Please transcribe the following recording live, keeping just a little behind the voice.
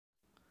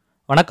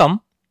வணக்கம்.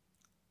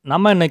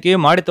 நம்ம இன்னைக்கு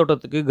மாடி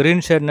தோட்டத்துக்கு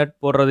கிரீன் ஷேட் நெட்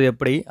போடுறது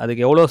எப்படி?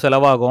 அதுக்கு எவ்வளோ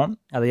செலவாகும்?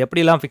 அதை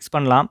எப்படிலாம் ஃபிக்ஸ்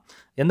பண்ணலாம்?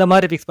 எந்த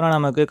மாதிரி ஃபிக்ஸ் பண்ணா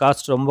நமக்கு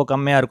காஸ்ட் ரொம்ப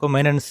கம்மியா இருக்கும்,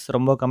 மெயின்டனன்ஸ்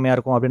ரொம்ப கம்மியா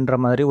இருக்கும் அப்படின்ற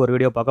மாதிரி ஒரு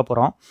வீடியோ பார்க்க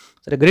போறோம்.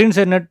 சரி, கிரீன்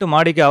ஷேட் நெட்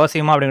மாடிக்கு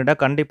அவசியமா அப்படின்னு கேட்டா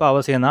கண்டிப்பா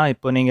அவசியம் தான்.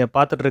 இப்போ நீங்க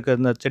பார்த்துட்டு இருக்க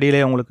இந்த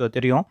செடியிலே உங்களுக்கு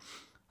தெரியும்.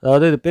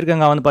 அதாவது இது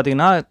பீர்க்கங்காய் வந்து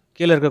பார்த்தீங்கன்னா,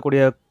 கீழ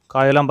இருக்கக்கூடிய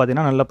காயெல்லாம்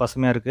பார்த்தீங்கன்னா நல்லா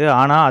பசுமையா இருக்கு.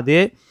 ஆனா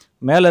அதே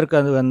மேல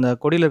இருக்க அந்த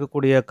கொடியில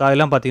இருக்கக்கூடிய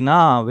காயெல்லாம் பார்த்தீங்கன்னா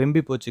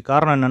வெம்பி போச்சு.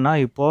 காரணம் என்னன்னா,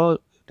 இப்போ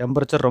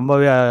டெம்பரேச்சர்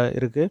ரொம்பவே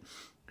இருக்கு.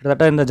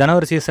 கிட்டத்தட்ட இந்த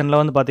ஜனவரி சீசன்ல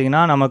வந்து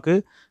பார்த்தீங்கன்னா, நமக்கு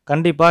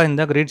கண்டிப்பா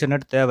இந்த கிரீன் ஷேட்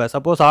நெட் தேவை.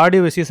 சப்போஸ் ஆடி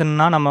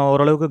சீசன்னா நம்ம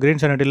ஓரளவுக்கு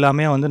கிரீன் ஷேட் நெட்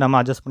இல்லாமயே வந்து நம்ம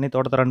அட்ஜஸ்ட் பண்ணி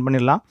தோட்டத்த ரன்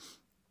பண்ணிடலாம்.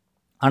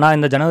 ஆனா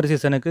இந்த ஜனவரி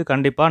சீசனுக்கு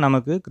கண்டிப்பா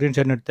நமக்கு கிரீன்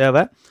ஷேட் நெட்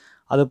தேவை.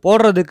 அது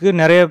போடுறதுக்கு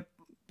நெறைய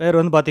பேர்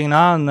வந்து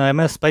பார்த்தீங்கன்னா, இந்த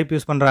எம்எஸ் பைப்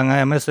யூஸ் பண்றாங்க,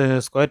 எம்எஸ்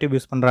ஸ்கொயர் டியூப்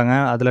யூஸ் பண்றாங்க.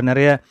 அதில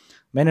நெறைய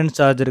மெயின்டனன்ஸ்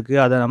சார்ஜ் இருக்கு.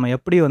 அத நம்ம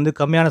எப்படி வந்து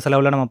கம்மியான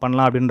செலவுல நம்ம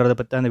பண்ணலாம் அப்படின்றத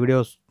பத்தி தான் இந்த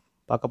வீடியோஸ்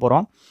பார்க்க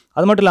போறோம்.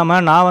 அது மட்டும் இல்லாம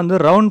நான் வந்து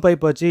ரவுண்ட்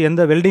பைப் வச்சு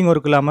எந்த வெல்டிங்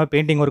ஒர்க் இல்லாம,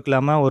 பெயிண்டிங் ஒர்க்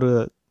இல்லாம ஒரு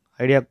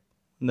ஐடியா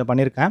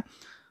பண்ணியிருக்கேன்.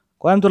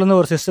 கோயம்புத்தூர்லேருந்து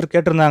ஒரு சிஸ்டர்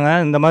கேட்டிருந்தாங்க,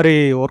 இந்த மாதிரி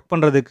ஒர்க்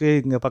பண்ணுறதுக்கு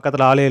இங்கே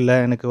பக்கத்தில் ஆளே இல்லை,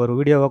 எனக்கு ஒரு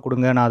வீடியோவாக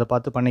கொடுங்க, நான் அதை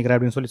பார்த்து பண்ணிக்கிறேன்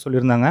அப்படின்னு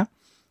சொல்லியிருந்தாங்க.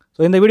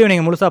 ஸோ இந்த வீடியோ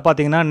நீங்கள் முழுசாக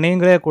பார்த்தீங்கன்னா,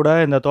 நீங்களே கூட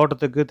இந்த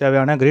தோட்டத்துக்கு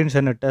தேவையான கிரீன்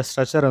ஷேட் நெட்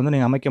ஸ்ட்ரக்சர் வந்து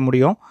நீங்கள் அமைக்க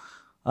முடியும்.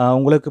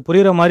 உங்களுக்கு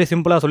புரிகிற மாதிரி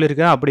சிம்பிளாக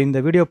சொல்லியிருக்கேன். அப்படி இந்த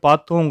வீடியோ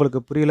பார்த்தும்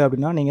உங்களுக்கு புரியல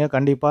அப்படின்னா, நீங்கள்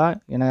கண்டிப்பாக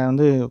என்னை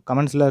வந்து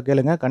கமெண்ட்ஸில்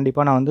கேளுங்க.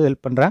 கண்டிப்பாக நான் வந்து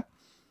ஹெல்ப் பண்ணுறேன்.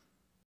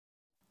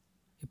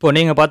 இப்போ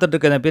நீங்க பார்த்துட்டு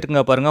இருக்க இந்த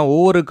பீர்க்கங்காய் பாருங்க,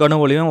 ஒவ்வொரு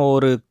கணுவுலயும்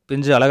ஒவ்வொரு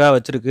பிஞ்சு அழகா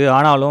வச்சிருக்கு.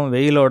 ஆனாலும்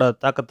வெயிலோட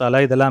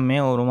தாக்கத்தால இதெல்லாமே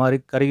ஒரு மாரி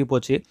கருகி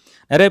போச்சு.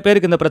 நெறைய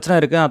பேருக்கு இந்த பிரச்சனை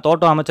இருக்கு. நான்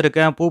தோட்டம்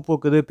அமைச்சிருக்கேன், பூ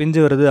பூக்குது, பிஞ்சு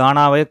வருது.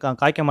 ஆனாவே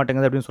காய்க்க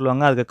மாட்டேங்குது அப்படின்னு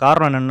சொல்லுவாங்க. அதுக்கு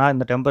காரணம் என்னன்னா,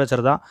 இந்த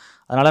டெம்பரேச்சர் தான்.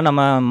 அதனால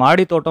நம்ம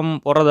மாடி தோட்டம்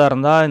போடுறதா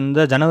இருந்தா,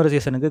 இந்த ஜனவரி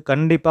சீசனுக்கு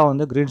கண்டிப்பா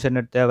வந்து கிரீன் ஷேட்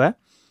நெட் தேவை.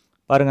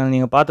 பாருங்க,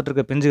 நீங்க பார்த்துட்டு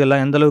இருக்க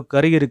பிஞ்சுகள்லாம் எந்த அளவுக்கு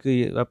கருகி இருக்கு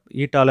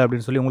ஹீட்டால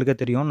அப்படின்னு சொல்லி உங்களுக்கே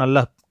தெரியும்.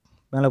 நல்லா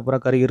மேல பூரா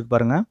கருகி இருக்கு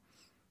பாருங்க.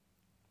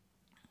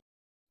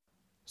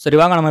 சரி,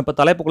 வாங்க நம்ம இப்போ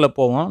தலைப்புக்குள்ளே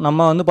போவோம்.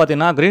 நம்ம வந்து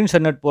பார்த்தீங்கன்னா, கிரீன்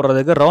ஷேட் நெட்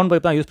போடுறதுக்கு ரவுண்ட்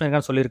பைப் தான் யூஸ்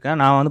பண்ணியிருக்கேன்னு சொல்லியிருக்கேன்.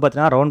 நான் வந்து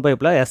பார்த்தீங்கன்னா, ரவுண்ட்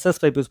பைப்பில் எஸ்எஸ்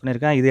பைப் யூஸ்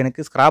பண்ணியிருக்கேன். இது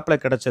எனக்கு ஸ்கிராப்பில்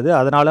கிடச்சது.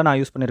 அதனால நான்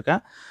யூஸ்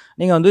பண்ணியிருக்கேன்.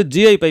 நீங்கள் வந்து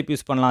ஜிஐ பைப்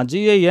யூஸ் பண்ணலாம்.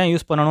 ஜிஐ ஏன்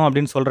யூஸ் பண்ணணும்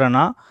அப்படின்னு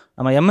சொல்கிறேன்னா,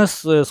 நம்ம எம்எஸ்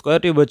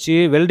ஸ்கொயர் டியூப் வச்சு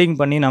வெல்டிங்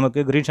பண்ணி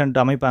நமக்கு கிரீன் ஷேட்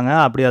நெட் அமைப்பாங்க.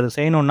 அப்படி அது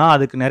செய்யணும்னா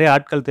அதுக்கு நிறைய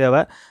ஆட்கள்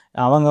தேவை.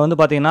 அவங்க வந்து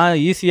பார்த்தீங்கன்னா,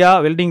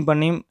 ஈஸியாக வெல்டிங்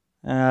பண்ணி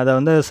அதை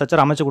வந்து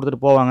ஸ்ட்ரக்சர் அமைச்சு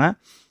கொடுத்துட்டு போவாங்க.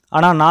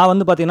 ஆனா, நான்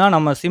வந்து பார்த்தீங்கன்னா,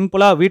 நம்ம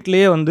சிம்பிளா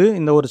வீட்டிலேயே வந்து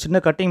இந்த ஒரு சின்ன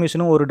கட்டிங்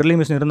மிஷினும், ஒரு ட்ரில்லிங்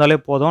மிஷின் இருந்தாலே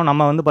போதும்.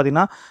 நம்ம வந்து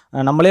பார்த்தீங்கன்னா,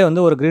 நம்மளே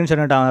வந்து ஒரு கிரீன்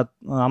ஷேட் நெட்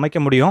அமைக்க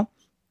முடியும்.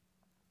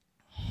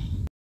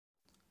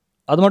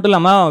 அது மட்டும்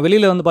இல்லாம,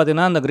 வெளியில வந்து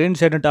பார்த்தீங்கன்னா, இந்த கிரீன்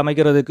ஷேட் நெட்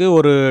அமைக்கிறதுக்கு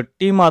ஒரு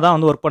டீமா தான்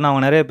வந்து ஒர்க்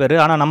பண்ணுவாங்க நெறைய பேரு.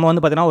 ஆனா, நம்ம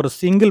வந்து பார்த்தீங்கன்னா, ஒரு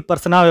சிங்கிள்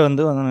பெர்சனாவே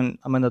வந்து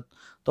நம்ம இந்த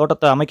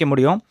தோட்டத்த அமைக்க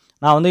முடியும்.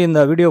 நான் வந்து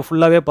இந்த வீடியோ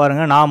ஃபுல்லாவே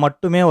பாருங்க. நான்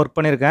மட்டுமே ஒர்க்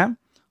பண்ணியிருக்கேன்.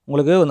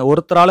 உங்களுக்கு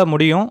ஒருத்தரால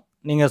முடியும்.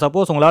 நீங்க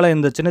சப்போஸ் உங்களால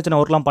இந்த சின்ன சின்ன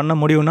ஒர்க்லாம் பண்ண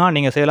முடியும்னா,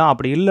 நீங்க செய்யலாம்.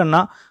 அப்படி இல்லன்னா,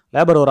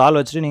 லேபர் ஒரு ஆள்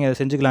வச்சுட்டு நீங்க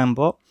செஞ்சுக்கலாம்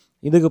இப்போ.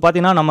 இதுக்கு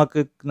பார்த்தீங்கன்னா, நமக்கு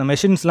இந்த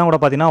மெஷின்ஸ்லாம் கூட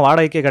பார்த்தீங்கன்னா,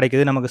 வாடகைக்கே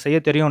கிடைக்குது. நமக்கு செய்ய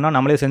தெரியும்னா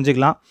நம்மளே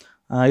செஞ்சுக்கலாம்.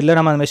 இல்ல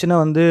நம்ம அந்த மெஷின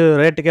வந்து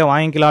ரேட்டுக்கே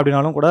வாங்கிக்கலாம்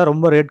அப்படின்னாலும் கூட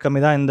ரொம்ப ரேட்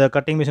கம்மி தான். இந்த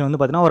கட்டிங் மிஷின் வந்து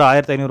பார்த்தீங்கன்னா, ஒரு ரூ.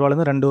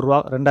 1500லேருந்து ரூ.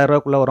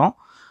 2000க்குள்ள வரும்.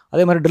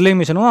 அதே மாரி ட்ரில்லிங்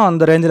மிஷினும்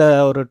அந்த ரேஞ்சில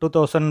ஒரு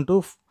 2000 டூ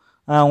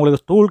உங்களுக்கு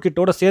டூல்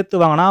கிட்டோட சேர்த்து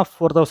வாங்குனா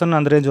 4000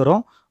 அந்த ரேஞ்ச்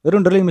வரும்.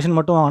 வெறும் ட்ரில்லிங் மிஷின்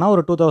மட்டும் வாங்குனா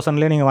ஒரு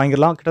 2000லேயே நீங்கள்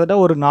வாங்கிடலாம். கிட்டத்தட்ட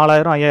ஒரு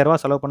 4000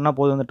 5000 செலவு பண்ணா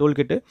போதும் இந்த டூல்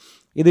கிட்டு.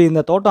 இது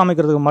இந்த தோட்டம்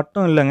அமைக்கிறதுக்கு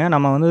மட்டும் இல்லைங்க.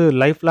 நம்ம வந்து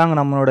லைஃப் லாங்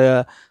நம்மளோட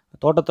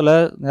தோட்டத்தில்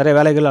நிறைய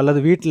வேலைகள்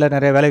அல்லது வீட்டில்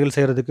நிறைய வேலைகள்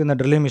செய்கிறதுக்கு இந்த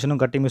ட்ரில்லிங்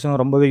மிஷினும் கட்டிங் மிஷினும்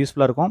ரொம்பவே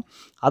யூஸ்ஃபுல்லாக இருக்கும்.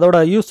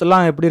 அதோட யூஸ்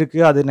எல்லாம் எப்படி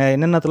இருக்குது, அது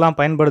என்னென்னத்தெல்லாம்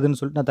பயன்படுதுன்னு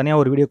சொல்லிட்டு நான்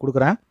தனியாக ஒரு வீடியோ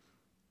கொடுக்குறேன்.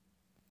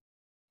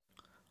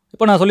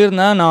 இப்போ நான்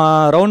சொல்லியிருந்தேன், நான்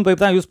ரவுண்ட்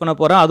பைப் தான் யூஸ் பண்ண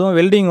போகிறேன். அதுவும்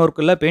வெல்டிங்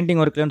ஒர்க் இல்லை,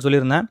 பெயிண்டிங் ஒர்க் இல்லைன்னு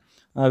சொல்லியிருந்தேன்.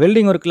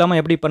 வெல்டிங் ஒர்க் இல்லாமல்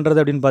எப்படி பண்ணுறது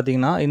அப்படின்னு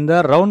பார்த்தீங்கன்னா, இந்த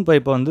ரவுண்ட்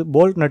பைப்பை வந்து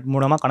போல்ட் நட்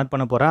மூலமாக கனெக்ட்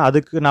பண்ண போகிறேன்.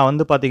 அதுக்கு நான்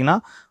வந்து பார்த்தீங்கன்னா,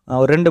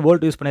 ஒரு 2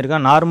 போல்ட் யூஸ்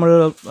பண்ணியிருக்கேன். நார்மல்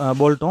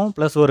போல்ட்டும்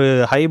ப்ளஸ் ஒரு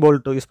ஹை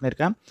போல்ட்டும் யூஸ்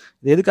பண்ணியிருக்கேன்.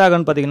 இது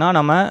எதுக்காகன்னு பார்த்தீங்கன்னா,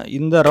 நம்ம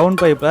இந்த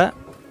ரவுண்ட் பைப்பை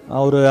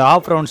ஒரு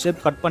ஆஃப் ரவுண்ட் ஷேப்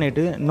கட்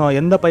பண்ணிவிட்டு, இன்னும்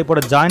எந்த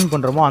பைப்போட ஜாயின்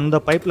பண்ணுறோமோ அந்த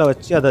பைப்பில்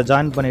வச்சு அதை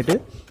ஜாயின் பண்ணிவிட்டு,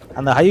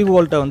 அந்த ஹை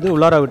போல்ட்டை வந்து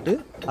உள்ளார விட்டு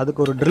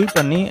அதுக்கு ஒரு ட்ரில்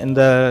பண்ணி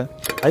இந்த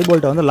ஹை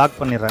போல்ட்டை வந்து லாக்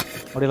பண்ணிடுறேன்.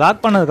 அப்படி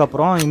லாக்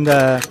பண்ணதுக்கப்புறம் இந்த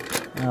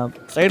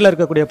சைடில்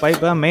இருக்கக்கூடிய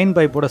பைப்பை மெயின்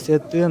பைப்போட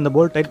சேர்த்து அந்த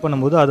போல்ட் டைட்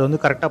பண்ணும்போது அது வந்து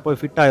கரெக்டாக போய்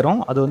ஃபிட் ஆயிரும்.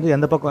 அது வந்து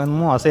எந்த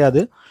பக்கமும்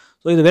அசையாது.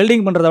 ஸோ இது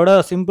வெல்டிங் பண்ணுறத விட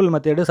சிம்பிள்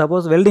மெத்தேடு.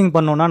 சப்போஸ் வெல்டிங்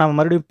பண்ணோம்னா நம்ம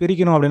மறுபடியும்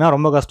பிரிக்கணும் அப்படின்னா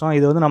ரொம்ப கஷ்டம்.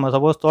 இது வந்து நம்ம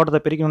சப்போஸ்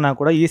தோட்டத்தை பிரிக்கணும்னா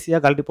கூட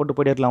ஈஸியாக கழட்டி போட்டு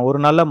போயிட்டே இருக்கலாம். ஒரு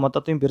நாளில்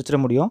மொத்தத்தையும் பிரிச்சிட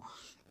முடியும்.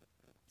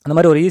 அந்த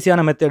மாதிரி ஒரு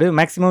ஈஸியான மெத்தேடு.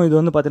 மேக்ஸிமம் இது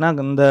வந்து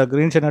பார்த்தீங்கன்னா, இந்த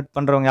கிரீன் ஷேட் நெட்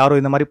பண்ணுறவங்க யாரும்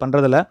இந்த மாதிரி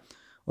பண்ணுறதில்ல.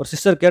 ஒரு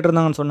சிஸ்டர்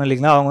கேட்டிருந்தாங்கன்னு சொன்னேன்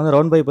இல்லைங்களா, அவங்க வந்து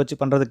ரவுண்ட் பைப் வச்சு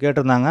பண்ணுறது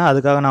கேட்டிருந்தாங்க.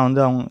 அதுக்காக நான்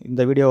வந்து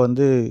இந்த வீடியோ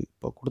வந்து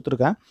இப்போ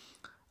கொடுத்துருக்கேன்.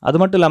 அது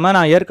மட்டும் இல்லாமல்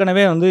நான்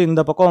ஏற்கனவே வந்து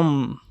இந்த பக்கம்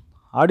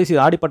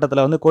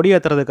ஆடிப்பட்டத்தில் வந்து கொடி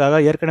ஏற்றுறதுக்காக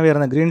ஏற்கனவே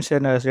இருந்த கிரீன்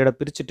ஷேடை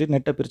பிரிச்சுட்டு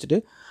நெட்டை பிரிச்சுட்டு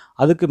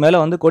அதுக்கு மேலே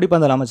வந்து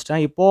கொடிப்பந்தல்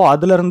அமைச்சிட்டேன். இப்போது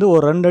அதுலேருந்து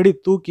ஒரு 2 அடி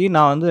தூக்கி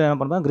நான் வந்து என்ன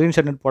பண்ணுறேன், கிரீன்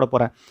ஷேட் நெட் போட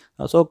போகிறேன்.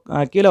 ஸோ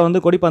கீழே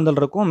வந்து கொடிப்பந்தல்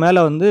இருக்கும்,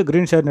 மேலே வந்து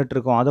கிரீன் ஷேட் நெட்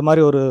இருக்கும். அது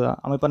மாதிரி ஒரு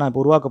அமைப்பை நான்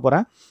இப்போ உருவாக்க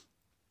போகிறேன்.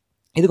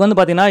 இதுக்கு வந்து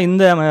பார்த்தீங்கன்னா,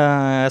 இந்த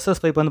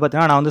எஸ்எஸ் பைப் வந்து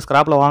பார்த்தீங்கன்னா, நான் வந்து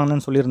ஸ்கிராப்பில்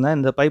வாங்கினேன்னு சொல்லியிருந்தேன்.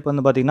 இந்த பைப்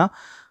வந்து பார்த்தீங்கன்னா,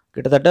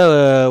 கிட்டத்தட்ட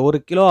 1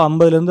 கிலோ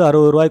 50லேருந்து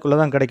 60 ரூபாய்க்குள்ளே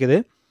தான் கிடைக்குது.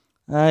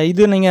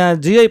 இது நீங்கள்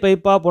ஜிஐ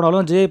பைப்பாக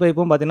போனாலும் ஜிஐ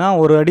பைப்பும் பார்த்தீங்கன்னா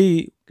ஒரு அடி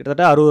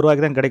கிட்டத்தட்ட 60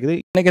 ரூபாய்க்கு தான் கிடைக்குது.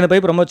 எனக்கு இந்த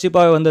பைப் ரொம்ப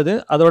சீப்பாகவே வந்தது.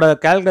 அதோட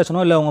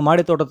கால்குலேஷனோ இல்லை உங்கள்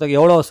மாடி தோட்டத்துக்கு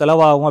எவ்வளோ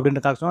செலவாகும்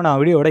அப்படின்ற கால்குலேஷனோ நான்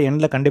வீடியோட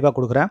எண்டில் கண்டிப்பாக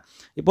கொடுக்குறேன்.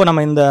 இப்போ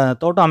நம்ம இந்த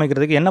தோட்டம்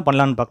அமைக்கிறதுக்கு என்ன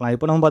பண்ணலான்னு பார்க்கலாம்.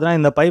 இப்போ நம்ம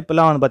பார்த்தீங்கன்னா இந்த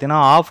பைப்பெல்லாம் வந்து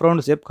பார்த்தீங்கன்னா ஆஃப்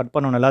ரவுண்ட் ஷேப் கட்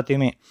பண்ணணும்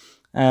எல்லாத்தையுமே.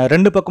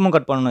 2 பக்கமும்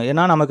கட் பண்ணணும்.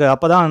 ஏன்னா நமக்கு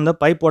அப்போ தான் அந்த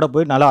பைப்போட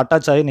போய் நல்லா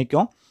அட்டாச் ஆகி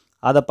நிற்கும்.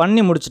 அதை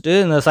பண்ணி முடிச்சுட்டு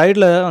இந்த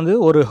சைடில் வந்து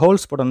ஒரு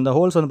ஹோல்ஸ் போடணும். இந்த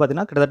ஹோல்ஸ் வந்து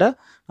பார்த்தீங்கன்னா கிட்டத்தட்ட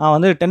நான்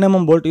வந்து 10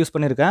 mm போல்ட் யூஸ்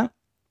பண்ணியிருக்கேன்.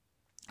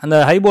 அந்த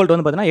ஹை போல்ட்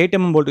வந்து பார்த்தீங்கன்னா 8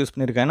 mm போல்ட் யூஸ்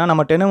பண்ணியிருக்கேன். ஏன்னா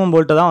நம்ம 10 mm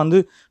போல்ட்டை தான் வந்து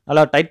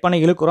நல்லா டைட் பண்ணி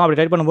இழுக்கிறோம். அப்படி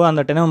டைட் பண்ணும்போது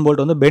அந்த 10 mm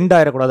போல்ட் வந்து பெண்ட்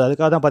ஆகிடக்கூடாது.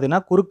 அதுக்காக தான்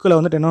பார்த்தீங்கன்னா குறுக்கில்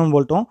வந்து 10 mm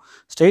போல்ட்டும்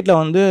ஸ்ட்ரெயிட்டில்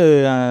வந்து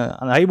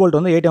அந்த ஹை போல்ட்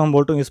வந்து 8 mm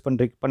போல்ட்டும் யூஸ்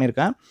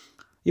பண்ணியிருக்கேன்.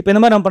 இப்போ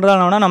இந்த மாதிரி நம்ம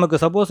பண்ணுறதுனா நமக்கு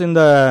சப்போஸ்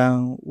இந்த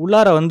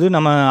உள்ளார வந்து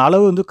நம்ம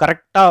அளவு வந்து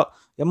கரெக்டாக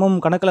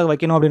கணக்கில்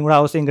வைக்கணும் அப்படின்னு கூட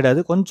அவசியம் கிடையாது.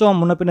 கொஞ்சம்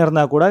முன்ன பின்ன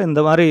இருந்தால் கூட இந்த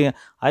மாதிரி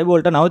ஹை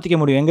போல்ட்டை நவுத்திக்க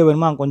முடியும். எங்கே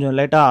வேணுமோ கொஞ்சம்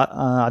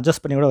லைட்டாக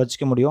அட்ஜஸ்ட் பண்ணி கூட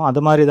வச்சுக்க முடியும்.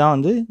 அது மாதிரி தான்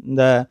வந்து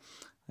இந்த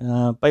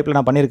பைப்பில்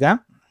நான் பண்ணியிருக்கேன்.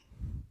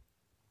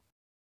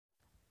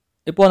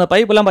 இப்போ அந்த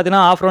பைப்பெல்லாம்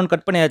பார்த்தீங்கன்னா ஆஃப் ரவுண்ட்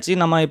கட் பண்ணியாச்சு.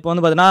 நம்ம இப்போ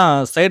வந்து பார்த்தீங்கன்னா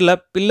சைடில்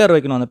பில்லர்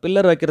வைக்கணும். அந்த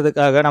பில்லர்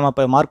வைக்கிறதுக்காக நம்ம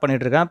இப்போ மார்க்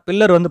பண்ணிகிட்ருக்கேன்.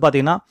 பில்லர் வந்து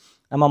பார்த்தீங்கன்னா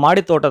நம்ம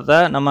மாடி தோட்டத்தை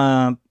நம்ம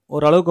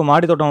ஓரளவுக்கு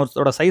மாடி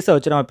தோட்டத்தோட சைஸை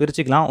வச்சு நம்ம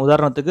பிரிச்சுக்கலாம்.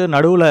 உதாரணத்துக்கு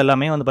நடுவில்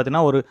எல்லாமே வந்து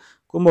பார்த்தீங்கன்னா ஒரு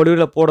கும்ப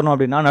வடிவில் போடணும்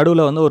அப்படின்னா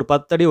நடுவில் வந்து ஒரு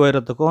 10 அடி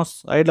உயரத்துக்கும்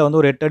சைடில் வந்து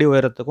ஒரு 8 அடி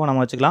உயரத்துக்கும்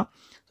நம்ம வச்சுக்கலாம்.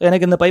 ஸோ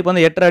எனக்கு இந்த பைப்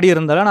வந்து 8 அடி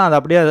இருந்தாலும் நான் அதை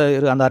அப்படியே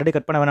அந்த அடி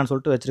கட் பண்ண வேணாம்னு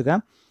சொல்லிட்டு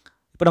வச்சுருக்கேன்.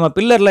 இப்போ நம்ம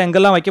பில்லரில்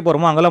எங்கெல்லாம் வைக்க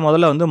போகிறோமோ அங்கெல்லாம்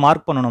முதல்ல வந்து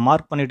மார்க் பண்ணணும்.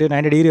 மார்க் பண்ணிவிட்டு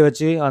 90 டிகிரி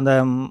வச்சு அந்த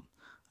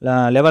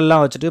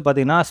லெவல்லாம் வச்சுட்டு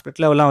பார்த்தீங்கன்னா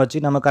ஸ்ப்ளிட் லெவல்லாம் வச்சு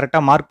நம்ம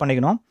கரெக்டாக மார்க்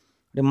பண்ணிக்கணும்.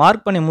 இப்படி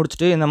மார்க் பண்ணி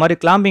முடிச்சுட்டு இந்த மாதிரி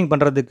கிளாம்பிங்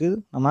பண்ணுறதுக்கு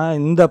நம்ம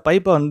இந்த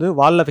பைப்பை வந்து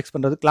வாலில் ஃபிக்ஸ்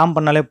பண்ணுறதுக்கு கிளாம்ப்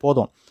பண்ணாலே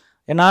போதும்.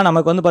 ஏன்னா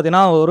நமக்கு வந்து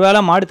பார்த்தீங்கன்னா ஒரு வேளை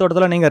மாடி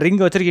தோட்டத்தில் நீங்கள் ரிங்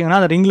வச்சுருக்கீங்கன்னா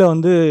அந்த ரிங்கில்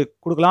வந்து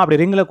கொடுக்கலாம். அப்படி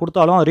ரிங்கில்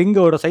கொடுத்தாலும்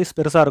ரிங்கோட சைஸ்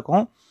பெருசாக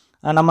இருக்கும்,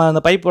 நம்ம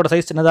அந்த பைப்போட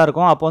சைஸ் சின்னதாக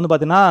இருக்கும். அப்போ வந்து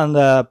பார்த்தீங்கன்னா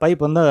அந்த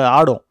பைப் வந்து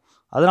ஆடும்.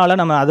 அதனால்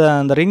நம்ம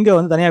அந்த ரிங்கை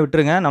வந்து தனியாக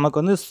விட்டுருங்க. நமக்கு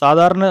வந்து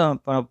சாதாரண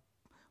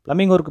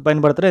ப்ளம்பிங் ஒர்க்கு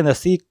பயன்படுத்துகிற இந்த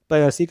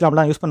சி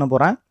கிளாம்ப்லாம் யூஸ் பண்ண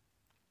போகிறேன்.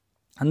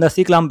 அந்த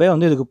சி கிளாம்பே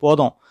வந்து இதுக்கு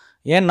போதும்.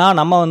 ஏன்னா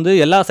நம்ம வந்து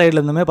எல்லா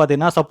சைட்லேருந்துமே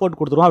பார்த்தீங்கன்னா சப்போர்ட்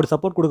கொடுத்துருவோம். அப்படி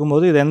சப்போர்ட்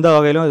கொடுக்கும்போது இது எந்த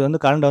வகையிலும் இது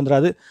வந்து கரண்ட்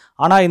வந்துடாது.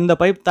 ஆனால் இந்த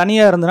பைப்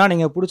தனியாக இருந்ததுன்னா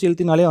நீங்கள் பிடிச்சி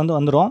இழுத்தினாலே வந்து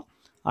வந்துடும்.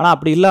 ஆனால்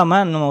அப்படி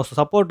இல்லாமல் நம்ம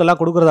சப்போர்ட் எல்லாம்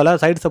கொடுக்குறதால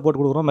சைடு சப்போர்ட்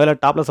கொடுக்குறோம், மேலே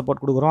டாப்பில்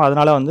சப்போர்ட் கொடுக்குறோம்.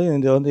 அதனால் வந்து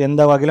இது வந்து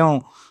எந்த வகையிலும்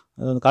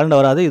கரண்ட்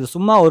வராது. இது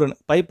சும்மா ஒரு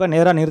பைப்பை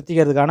நேராக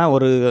நிறுத்திக்கிறதுக்கான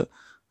ஒரு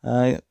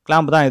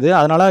கிளாம்ப் தான் இது.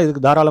 அதனால்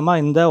இதுக்கு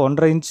தாராளமாக இந்த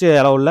 1.5 இன்ச்சு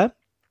அளவுள்ள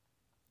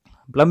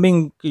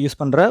ப்ளம்பிங்க்கு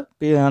யூஸ் பண்ணுற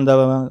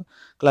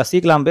அந்த சி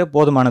கிளாம்பே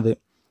போதுமானது.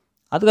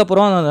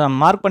 அதுக்கப்புறம்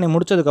மார்க் பண்ணி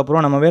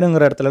முடிச்சதுக்கப்புறம் நம்ம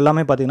வேணுங்கிற இடத்துல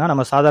எல்லாமே பார்த்திங்கன்னா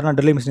நம்ம சாதாரண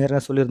ட்ரில்லிங் மிஷின்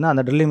ஏற்கனவே சொல்லியிருந்தேன்.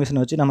 அந்த ட்ரில்லிங்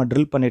மிஷினை வச்சு நம்ம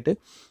ட்ரில் பண்ணிவிட்டு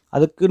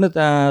அதுக்குன்னு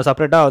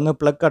செப்பரேட்டாக வந்து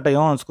ப்ளக்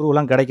கட்டையும்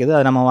ஸ்க்ரூலாம் கிடைக்கிது.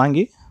 அதை நம்ம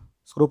வாங்கி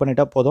ஸ்க்ரூ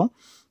பண்ணிட்டால் போதும்.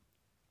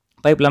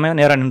 பைப் எல்லாமே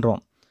நேராக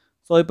நின்றுடும்.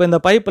 ஸோ இப்போ இந்த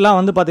பைப்பெலாம்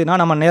வந்து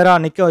பார்த்திங்கன்னா நம்ம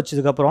நேராக நிற்க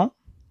வச்சதுக்கப்புறம்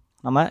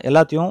நம்ம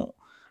எல்லாத்தையும்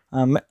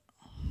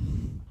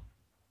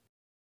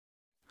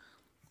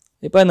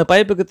இப்போ இந்த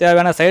பைப்புக்கு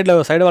தேவையான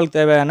சைடு வாலுக்கு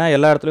தேவையான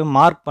எல்லா இடத்துலையும்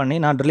மார்க் பண்ணி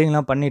நான்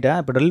ட்ரில்லிங்லாம் பண்ணிட்டேன்.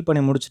 இப்போ ட்ரில்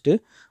பண்ணி முடிச்சுட்டு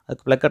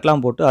அதுக்கு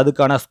ப்ளக்கெட்லாம் போட்டு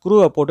அதுக்கான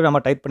ஸ்க்ரூவை போட்டு நம்ம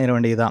டைட் பண்ணிட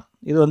வேண்டியது தான்.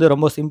 இது வந்து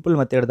ரொம்ப சிம்பிள்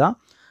மெத்தேட் தான்.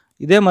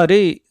 இதே மாதிரி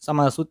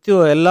நம்ம சுற்றி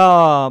எல்லா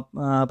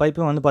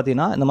பைப்பும் வந்து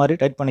பார்த்திங்கன்னா இந்த மாதிரி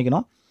டைட்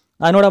பண்ணிக்கணும்.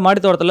 நான் என்னோடய மாடி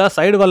தோட்டத்தில்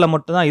சைடு வாலில்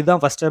மட்டும் தான்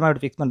இதுதான் ஃபஸ்ட் டைமாக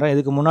இப்படி ஃபிக்ஸ் பண்ணுறேன்.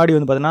 இதுக்கு முன்னாடி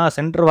வந்து பார்த்திங்கன்னா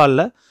சென்டர்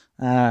வாலில்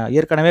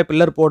ஏற்கனவே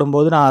பில்லர்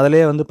போடும்போது நான்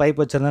அதிலே வந்து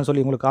பைப் வச்சுருந்தேன்னு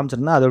சொல்லி உங்களுக்கு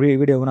காமிச்சிருந்தேன்.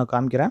 அதோடைய வீடியோவை நான்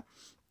காமிக்கிறேன்.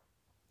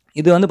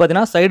 இது வந்து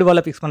பார்த்திங்கன்னா சைடு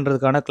வாலில் ஃபிக்ஸ்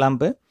பண்ணுறதுக்கான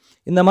கிளாம்பு.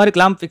 இந்த மாதிரி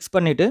கிளாம்ப் ஃபிக்ஸ்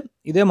பண்ணிவிட்டு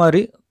இதே மாதிரி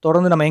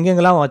தொடர்ந்து நம்ம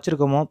எங்கெங்கெல்லாம்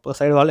வச்சுருக்கோமோ இப்போ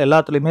சைடு வால்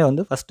எல்லாத்துலேயுமே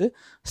வந்து ஃபஸ்ட்டு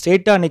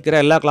ஸ்ட்ரெயிட்டாக நிற்கிற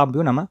எல்லா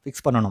கிளாம்பையும் நம்ம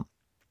ஃபிக்ஸ் பண்ணணும்.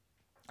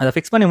 அதை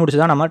ஃபிக்ஸ் பண்ணி முடிச்சு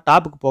தான் நம்ம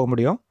டாப்புக்கு போக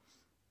முடியும்.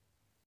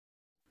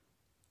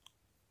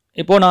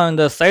 இப்போது நான்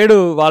இந்த சைடு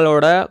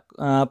வாலோட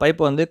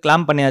பைப்பை வந்து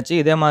கிளாம்ப் பண்ணியாச்சு.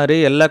 இதே மாதிரி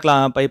எல்லா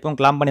பைப்பும்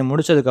கிளாம்ப் பண்ணி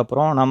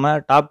முடிச்சதுக்கப்புறம் நம்ம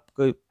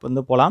டாப்புக்கு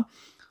வந்து போகலாம்.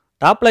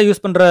 டாப்பில்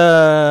யூஸ் பண்ணுற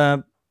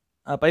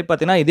பைப்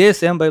பார்த்திங்கன்னா இதே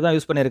சேம் பைப் தான்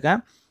யூஸ்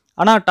பண்ணியிருக்கேன்.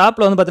 ஆனால்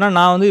டாப்பில் வந்து பார்த்திங்கன்னா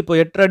நான் வந்து இப்போ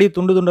 8 அடி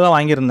துண்டு தான்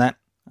வாங்கியிருந்தேன்.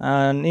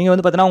 நீங்கள்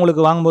வந்து பார்த்தீங்கன்னா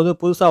உங்களுக்கு வாங்கும்போது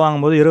புதுசாக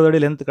வாங்கும்போது 20 அடி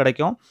லென்த்து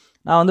கிடைக்கும்.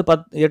 நான் வந்து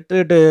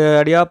 8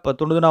 அடியாக இப்போ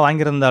துண்டு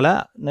வாங்கியிருந்தால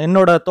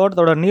என்னோடய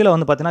தோட்டத்தோட நீளம்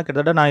வந்து பார்த்தீங்கன்னா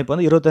கிட்டத்தட்ட நான் இப்போ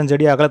வந்து 25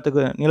 அடி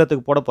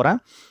நீளத்துக்கு போட போகிறேன்.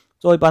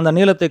 ஸோ இப்போ அந்த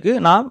நீளத்துக்கு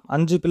நான்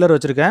 5 பில்லர்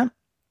வச்சுருக்கேன்.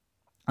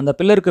 அந்த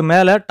பில்லருக்கு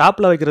மேலே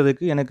டாப்பில்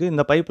வைக்கிறதுக்கு எனக்கு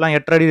இந்த பைப்லாம்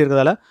 8 அடி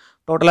இருக்கிறதால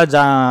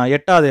டோட்டலாக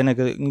எட்டாது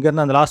எனக்கு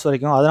இங்கேருந்து அந்த லாஸ்ட்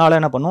வரைக்கும். அதனால்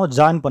என்ன பண்ணுவோம்,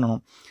 ஜாயின் பண்ணணும்.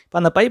 இப்போ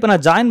அந்த பைப்பை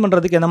நான் ஜாயின்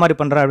பண்ணுறதுக்கு எந்த மாதிரி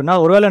பண்ணுறேன் அப்படின்னா,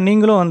 ஒருவேளை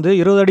நீங்களும் வந்து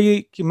 20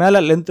 அடிக்கு மேலே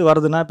லென்த்து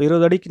வருதுன்னா இப்போ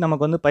 20 அடிக்கு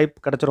நமக்கு வந்து பைப்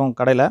கிடச்சிரும்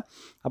கடையில்.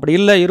 அப்படி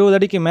இல்லை 20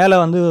 அடிக்கு மேலே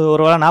வந்து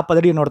ஒரு வேளை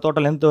 40 அடி என்னோடய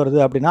தோட்டம் லென்த்து வருது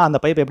அப்படின்னா அந்த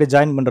பைப்பை எப்படி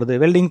ஜாயின் பண்ணுறது?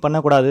 வெல்டிங்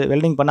பண்ணக்கூடாது,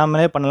 வெல்டிங்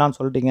பண்ணாமலே பண்ணலாம்னு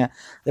சொல்லிட்டீங்க,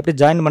 எப்படி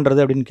ஜாயின்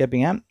பண்ணுறது அப்படின்னு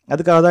கேட்பீங்க.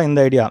 அதுக்காக தான்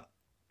இந்த ஐடியா.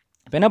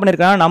 இப்போ என்ன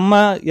பண்ணியிருக்கேன்னா, நம்ம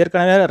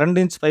ஏற்கனவே 2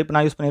 இன்ச் பைப்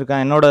நான் யூஸ்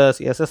பண்ணியிருக்கேன் என்னோட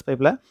எஸ்எஸ்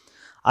பைப்பில்.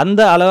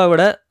 அந்த அளவை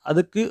விட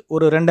அதுக்கு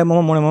ஒரு 2 mm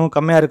 3 mm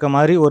கம்மியாக இருக்க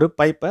மாதிரி ஒரு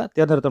பைப்பை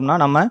தேர்ந்தெடுத்தோம்னா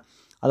நம்ம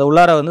அதை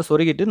உள்ளார வந்து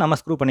சொருகிட்டு நம்ம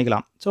ஸ்க்ரூ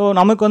பண்ணிக்கலாம். ஸோ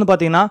நமக்கு வந்து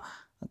பார்த்திங்கன்னா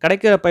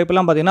கிடைக்கிற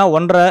பைப்பெல்லாம் பார்த்திங்கன்னா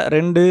 1.5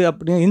 2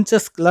 அப்படி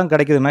இன்ச்சஸ்க்குலாம்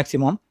கிடைக்கிது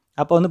மேக்ஸிமம்.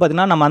 அப்போ வந்து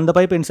பார்த்திங்கன்னா நம்ம அந்த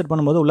பைப்பை இன்சர்ட்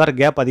பண்ணும்போது உள்ளார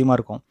கேப் அதிகமாக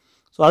இருக்கும்.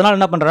 ஸோ அதனால்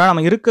என்ன பண்ணுறேன்னா,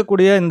 நம்ம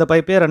இருக்கக்கூடிய இந்த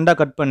பைப்பே 2ஆக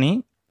கட் பண்ணி,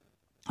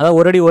 அதாவது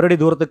 1 அடி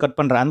தூரத்துக்கு கட்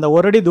பண்ணுறேன். அந்த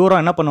 1 அடி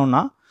தூரம் என்ன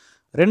பண்ணுவோம்னா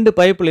 2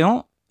 பைப்லையும்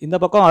இந்த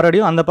பக்கம் 6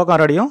 அடியும் அந்த பக்கம்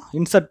 6 அடியும்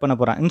இன்சர்ட் பண்ண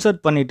போகிறேன்.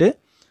 இன்சர்ட் பண்ணிவிட்டு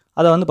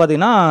அதை வந்து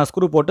பார்த்திங்கன்னா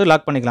ஸ்க்ரூ போட்டு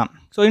லாக் பண்ணிக்கலாம்.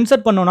 ஸோ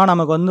இன்சர்ட் பண்ணோன்னா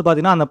நமக்கு வந்து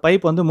பார்த்திங்கன்னா அந்த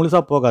பைப் வந்து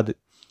முழுசாக போகாது.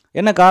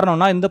 என்ன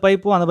காரணம்னா இந்த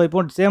பைப்பும் அந்த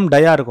பைப்பும் சேம்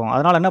டயாக இருக்கும்.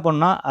 அதனால் என்ன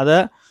பண்ணால் அதை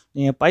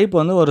நீங்கள் பைப்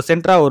வந்து ஒரு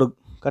சென்டராக ஒரு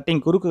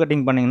குறுக்கு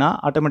கட்டிங் பண்ணிங்கன்னா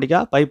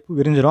ஆட்டோமேட்டிக்காக பைப்பு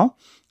விரிஞ்சிடும்.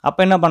 அப்போ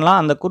என்ன பண்ணலாம்,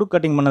 அந்த குறுக்கு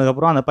கட்டிங்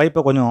பண்ணதுக்கப்புறம் அந்த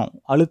பைப்பை கொஞ்சம்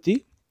அழுத்தி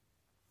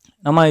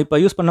நம்ம இப்போ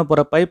யூஸ் பண்ண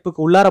போகிற பைப்புக்கு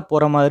உள்ளார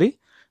போகிற மாதிரி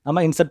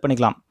நம்ம இன்சர்ட்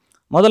பண்ணிக்கலாம்.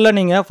 முதல்ல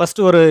நீங்கள்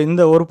ஃபஸ்ட்டு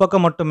இந்த ஒரு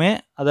பக்கம் மட்டுமே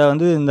அதை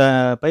வந்து இந்த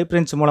பைப்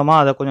ரெஞ்ச்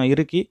மூலமாக அதை கொஞ்சம்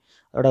இறுக்கி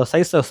அதோட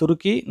சைஸை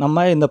சுருக்கி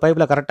நம்ம இந்த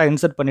பைப்பில் கரெக்டாக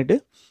இன்சர்ட் பண்ணிவிட்டு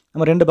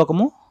நம்ம 2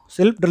 பக்கமும்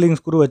செல்ஃப் ட்ரில்லிங்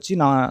ஸ்க்ரூ வச்சு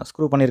நான்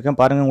ஸ்க்ரூ பண்ணியிருக்கேன்.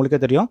 பாருங்கள், உங்களுக்கே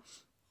தெரியும்.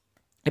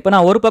 இப்போ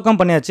நான் ஒரு பக்கம்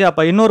பண்ணியாச்சு.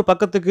 அப்போ இன்னொரு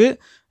பக்கத்துக்கு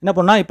என்ன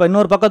பண்ணால், இப்போ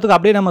இன்னொரு பக்கத்துக்கு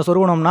அப்படியே நம்ம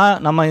சொருகணும்னா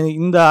நம்ம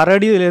இந்த 1/2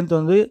 அடி லென்த்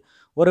வந்து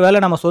ஒரு வேளை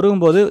நம்ம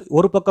சொருகும் போது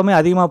ஒரு பக்கமே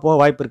அதிகமாக போக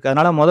வாய்ப்பு இருக்குது.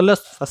 அதனால் முதல்ல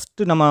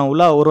ஃபஸ்ட்டு நம்ம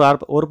உள்ள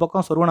ஒரு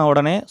பக்கம் சொருகின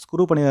உடனே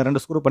ஸ்க்ரூ பண்ணி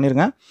 2 ஸ்க்ரூ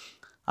பண்ணிடுங்க.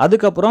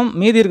 அதுக்கப்புறம்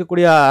மீதி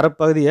இருக்கக்கூடிய அரை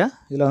பகுதியை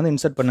இதில் வந்து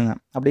இன்சர்ட் பண்ணுங்கள்.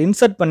 அப்படி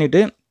இன்சர்ட்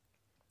பண்ணிவிட்டு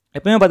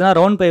எப்பயுமே பார்த்தீங்கன்னா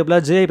ரவுண்ட் பைப்பில்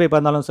ஜிஐ பைப்பாக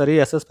இருந்தாலும் சரி,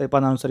 எஸ்எஸ் பைப்பாக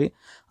இருந்தாலும் சரி,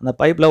 அந்த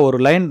பைப்பில் ஒரு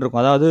லைன்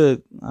இருக்கும். அதாவது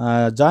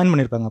ஜாயின்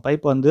பண்ணியிருப்பாங்க.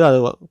 பைப் வந்து அது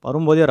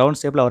வரும்போதே ரவுண்ட்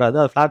ஷேப்பில் வராது,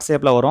 அது ஃப்ளாட்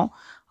ஷேப்பில் வரும்.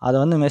 அதை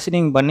வந்து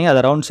மெஷினிங் பண்ணி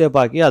அதை ரவுண்ட் ஷேப்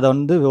ஆக்கி அதை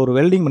வந்து ஒரு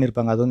வெல்டிங்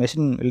பண்ணியிருப்பாங்க. அது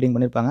மெஷின் வெல்டிங்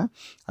பண்ணியிருப்பாங்க.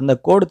 அந்த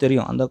கோடு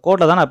தெரியும். அந்த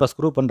கோட்டில் தான் நான் இப்போ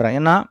ஸ்க்ரூ பண்ணுறேன்.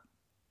 ஏன்னா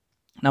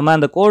நம்ம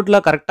அந்த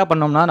கோட்டில் கரெக்டாக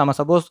பண்ணோம்னா நம்ம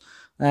சப்போஸ்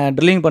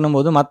ட்ரில்லிங்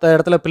பண்ணும்போது மற்ற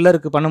இடத்துல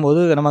பில்லருக்கு பண்ணும்போது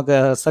நமக்கு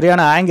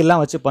சரியான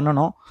ஆங்கிள்லாம் வச்சு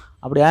பண்ணணும்.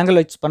 அப்படி ஆங்கிள்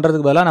வச்சு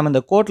பண்ணுறதுக்கு பதிலாக நம்ம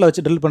இந்த கோட்டில்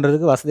வச்சு ட்ரில்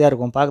பண்ணுறதுக்கு வசதியாக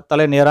இருக்கும்.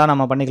 பார்த்தாலே நேராக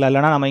நம்ம பண்ணிக்கலாம்.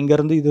 இல்லைனா நம்ம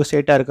இங்கேருந்து இது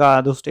ஸ்ட்ரெயிட்டாக இருக்கா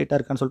அது ஸ்ட்ரெயிட்டாக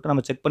இருக்கான்னு சொல்லிட்டு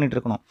நம்ம செக் பண்ணிகிட்டு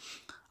இருக்கணும்.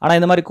 ஆனால்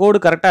இந்த மாதிரி கோடு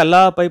கரெக்டாக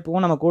எல்லா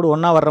பைப்பும் நம்ம கோடு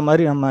ஒன்றா வர்ற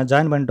மாதிரி நம்ம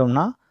ஜாயின்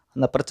பண்ணிட்டோம்னா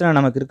அந்த பிரச்சனை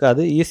நமக்கு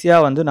இருக்காது.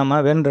 ஈஸியாக வந்து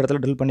நம்ம வேணுன்ற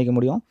இடத்துல ட்ரில் பண்ணிக்க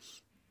முடியும்.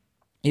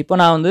 இப்போ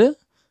நான் வந்து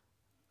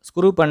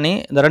ஸ்க்ரூ பண்ணி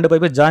இந்த 2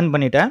 பைப்பை ஜாயின்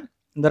பண்ணிட்டேன்.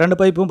 இந்த 2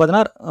 பைப்பும்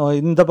பார்த்தீங்கன்னா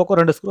இந்த பக்கம்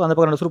 2 ஸ்க்ரூ, அந்த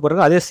பக்கம் 2 ஸ்க்ரூ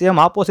போட்டிருக்கேன். அதே சேம்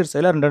ஆப்போசிட்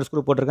சைடில் 2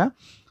 ஸ்க்ரூ போட்டிருக்கேன்.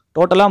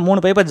 டோட்டலாக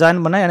 3 பைப்பை ஜாயின்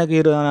பண்ணேன். எனக்கு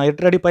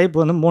 8 அடி பைப்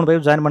வந்து 3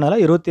 பைப் ஜாயின்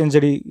பண்ணதில்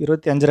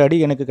 25 அடி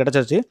எனக்கு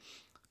கிடச்சிருச்சு.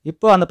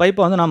 இப்போ அந்த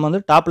பைப்பை வந்து நம்ம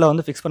வந்து டாப்பில்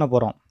வந்து ஃபிக்ஸ் பண்ண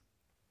போகிறோம்.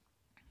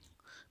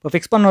 இப்போ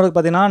ஃபிக்ஸ் பண்ணுறதுக்கு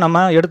பார்த்தீங்கன்னா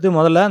நம்ம எடுத்து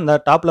முதல்ல இந்த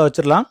டாப்பில்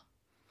வச்சிடலாம்.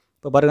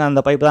 இப்போ பாருங்கள்,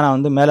 அந்த பைப் தான் நான்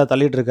வந்து மேலே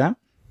தள்ளிகிட்ருக்கேன்.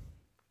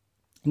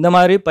 இந்த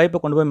மாதிரி பைப்பை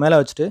கொண்டு போய் மேலே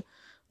வச்சுட்டு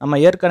நம்ம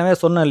ஏற்கனவே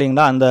சொன்னோம்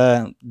இல்லைங்களா, அந்த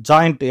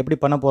ஜாயிண்ட் எப்படி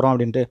பண்ண போகிறோம்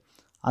அப்படின்ட்டு,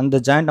 அந்த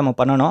ஜாயிண்ட் நம்ம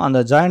பண்ணணும். அந்த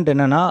ஜாயிண்ட்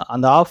என்னென்னா,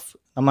 அந்த ஆஃப்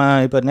நம்ம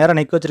இப்போ நேராக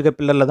நிற்க வச்சுருக்க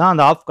பில்லரில் தான்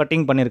அந்த ஆஃப்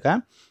கட்டிங்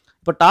பண்ணியிருக்கேன்.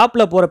 இப்போ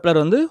டாப்பில் போகிற பில்லர்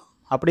வந்து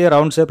அப்படியே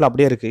ரவுண்ட் ஷேப்பில்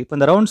அப்படியே இருக்குது. இப்போ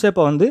இந்த ரவுண்ட்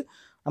ஷேப்பை வந்து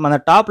நம்ம அந்த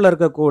டாப்பில்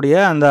இருக்கக்கூடிய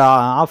அந்த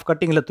ஆஃப்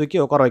கட்டிங்கில் தூக்கி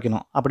உட்கார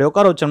வைக்கணும். அப்படி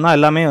உட்கார வச்சோம்னா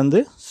எல்லாமே வந்து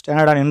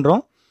ஸ்டாண்டர்டாக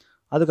நின்றோம்.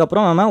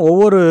 அதுக்கப்புறம் நம்ம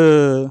ஒவ்வொரு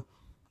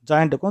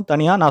ஜாயிண்ட்டுக்கும்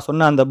தனியாக நான்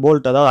சொன்ன அந்த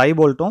போல்ட், அதாவது ஐ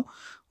போல்ட்டும்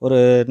ஒரு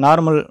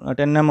நார்மல்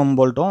 10 mm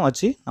போல்ட்டும்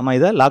வச்சு நம்ம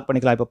இதை லாக்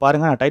பண்ணிக்கலாம். இப்போ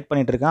பாருங்கள், நான் டைட்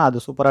பண்ணிகிட்டு இருக்கேன். அது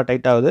சூப்பராக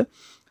டைட் ஆகுது.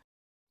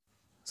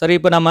 சரி,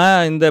 இப்போ நம்ம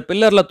இந்த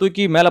பில்லரில்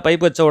தூக்கி மேலே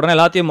பைப் வச்ச உடனே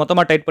எல்லாத்தையும்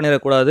மொத்தமாக டைட்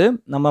பண்ணிடக்கூடாது.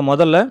 நம்ம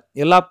முதல்ல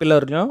எல்லா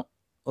பில்லர்லையும்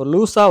ஒரு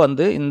லூஸாக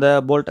வந்து இந்த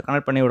போல்ட்டை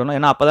கனெக்ட் பண்ணி விடணும்.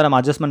 ஏன்னா அப்போ தான் நம்ம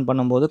அட்ஜஸ்ட்மெண்ட்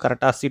பண்ணும்போது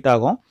கரெக்டாக சீட்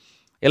ஆகும்.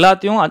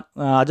 எல்லாத்தையும்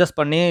அட்ஜஸ்ட்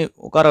பண்ணி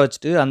உட்கார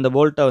வச்சுட்டு அந்த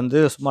போல்ட்டை வந்து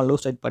சும்மா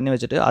லூஸ் டைட் பண்ணி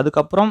வச்சுட்டு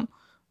அதுக்கப்புறம்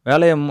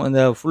வேலையை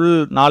இந்த ஃபுல்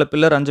 4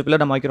 பில்லர் 5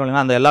 பில்லர் நம்ம வைக்கிறோம்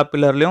இல்லைன்னா, அந்த எல்லா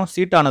பில்லர்லையும்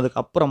சீட் ஆனதுக்கு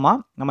அப்புறமா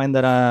நம்ம இந்த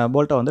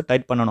போல்ட்டை வந்து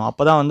டைட் பண்ணணும்.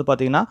 அப்போ தான் வந்து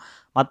பார்த்திங்கன்னா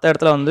மற்ற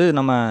இடத்துல வந்து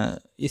நம்ம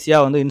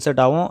ஈஸியாக வந்து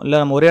இன்சர்ட் ஆகும். இல்லை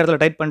நம்ம ஒரே இடத்துல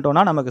டைட்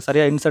பண்ணிட்டோம்னா நமக்கு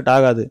சரியாக இன்சர்ட்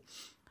ஆகாது.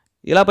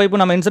 எல்லா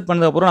பைப்பும் நம்ம இன்சர்ட்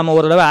பண்ணதுக்கப்புறம் நம்ம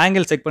ஒரு தடவை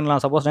ஆங்கிள் செக்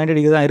பண்ணலாம். சப்போஸ் 90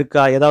 டிகிரி தான்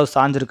இருக்கா, ஏதாவது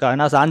சாஞ்சிருக்கா.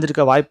 ஏன்னா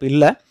சாஞ்சிருக்க வாய்ப்பு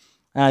இல்லை,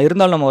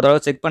 இருந்தாலும் நம்ம ஒரு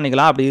தடவை செக்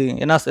பண்ணிக்கலாம். அப்படி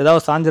ஏன்னா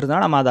ஏதாவது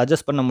சாஞ்சிருந்தால் நம்ம அதை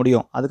அட்ஜஸ்ட் பண்ண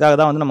முடியும். அதுக்காக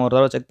தான் வந்து நம்ம ஒரு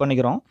தடவை செக்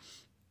பண்ணிக்கிறோம்.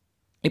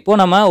 இப்போது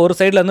நம்ம ஒரு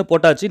சைட்லேருந்து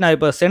போட்டாச்சு. நான்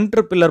இப்போ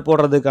சென்ட்ரு பில்லர்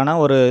போடுறதுக்கான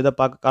ஒரு இதை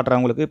காட்டுறேன்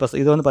உங்களுக்கு. இப்போ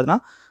இது வந்து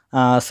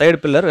பார்த்தீங்கன்னா சைடு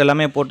பில்லர்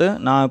எல்லாமே போட்டு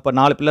நான் இப்போ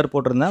 4 பில்லர்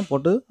போட்டிருந்தேன்.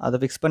 போட்டு அதை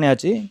ஃபிக்ஸ்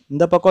பண்ணியாச்சு.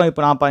 இந்த பக்கம்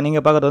இப்போ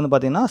நீங்கள் பார்க்குறது வந்து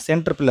பார்த்தீங்கன்னா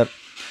சென்ட்ரு பில்லர்.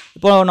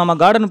 இப்போ நம்ம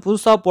கார்டன்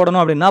புதுசாக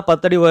போடணும் அப்படின்னா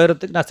 10 அடி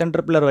உயரத்துக்கு நான்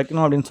சென்ட்ரு பில்லர்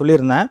வைக்கணும் அப்படின்னு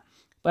சொல்லியிருந்தேன்.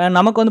 இப்போ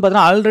நமக்கு வந்து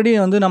பார்த்தீங்கன்னா ஆல்ரெடி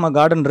வந்து நம்ம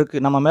கார்டன்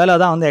இருக்குது. நம்ம மேலே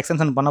தான் வந்து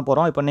எக்ஸ்டென்ஷன் பண்ண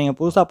போகிறோம். இப்போ நீங்கள்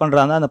புதுசாக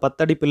பண்ணுறாங்க அந்த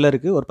 10 அடி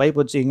பில்லருக்கு ஒரு பைப்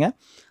வச்சுக்கிங்க.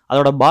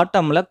 அதோட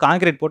பாட்டமில்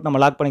காங்கிரீட் போட்டு நம்ம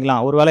லாக்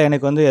பண்ணிக்கலாம். ஒரு வேளை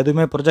எனக்கு வந்து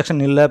எதுவுமே ப்ரொஜெக்ஷன்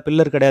இல்லை,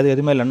 பில்லர் கிடையாது,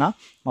 எதுவுமே இல்லைன்னா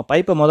நம்ம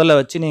பைப்பை முதல்ல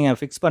வச்சு நீங்கள்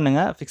ஃபிக்ஸ்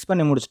பண்ணுங்கள். ஃபிக்ஸ்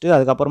பண்ணி முடிச்சுட்டு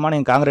அதுக்கப்புறமா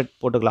நீங்கள் காங்கிரீட்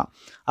போட்டுக்கலாம்.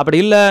 அப்படி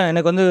இல்லை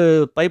எனக்கு வந்து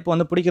பைப்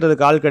வந்து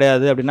பிடிக்கிறதுக்கு ஆள்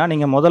கிடையாது அப்படின்னா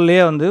நீங்கள்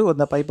முதல்லையே வந்து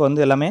இந்த பைப்பை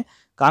வந்து எல்லாமே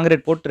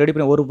காங்கிரீட் போட்டு ரெடி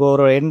பண்ணி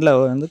ஒரு எண்டில்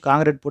வந்து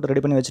காங்கிரீட் போட்டு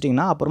ரெடி பண்ணி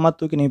வச்சிட்டிங்கன்னா அப்புறமா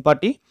தூக்கி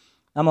நிப்பாட்டி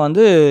நம்ம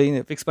வந்து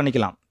ஃபிக்ஸ்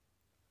பண்ணிக்கலாம்.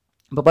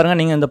 இப்போ பாருங்கள்,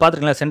 நீங்கள் இந்த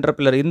பார்த்துருக்கீங்களா சென்டர்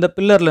பில்லர், இந்த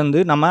பில்லர்லேருந்து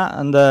நம்ம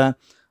அந்த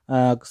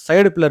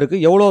சைடு பில்லருக்கு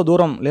எவ்வளோ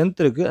தூரம்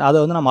லென்த் இருக்குது அதை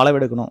வந்து நம்ம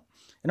அளவெடுக்கணும்.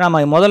 ஏன்னா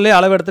நம்ம முதல்ல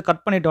அளவெடுத்து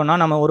கட் பண்ணிட்டோம்னா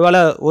நம்ம ஒரு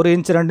வேளை 1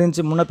 இன்ச் 2 இன்ச்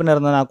முன்ன பின்ன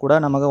இருந்ததுனா கூட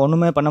நமக்கு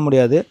ஒன்றுமே பண்ண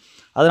முடியாது.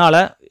 அதனால்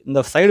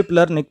இந்த சைடு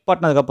பில்லர்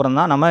நிப்பாட்டினதுக்கப்புறம்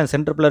தான் நம்ம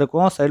சென்டர்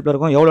பில்லருக்கும் சைடு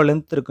பில்லருக்கும் எவ்வளோ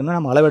லென்த் இருக்குன்னு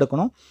நம்ம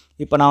அளவெடுக்கணும்.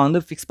 இப்போ நான்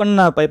வந்து ஃபிக்ஸ்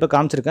பண்ண பைப்பை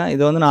காமிச்சிருக்கேன்.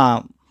 இது வந்து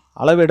நான்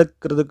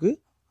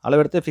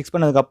அளவெடுத்து ஃபிக்ஸ்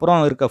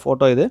பண்ணதுக்கப்புறம் இருக்க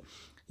ஃபோட்டோ இது.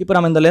 இப்போ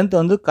நம்ம இந்த லென்த்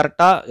வந்து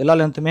கரெக்டாக எல்லா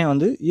லென்த்துமே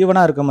வந்து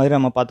ஈவனாக இருக்க மாதிரி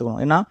நம்ம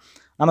பார்த்துக்கணும். ஏன்னா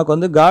நமக்கு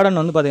வந்து கார்டன்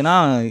வந்து பார்த்திங்கன்னா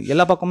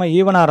எல்லா பக்கமே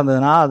ஈவனாக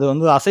இருந்ததுன்னா அது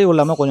வந்து அசைவு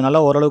இல்லாமல் கொஞ்சம்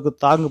நல்லா ஓரளவுக்கு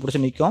தாங்கு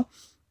பிடிச்சி நிற்கும்.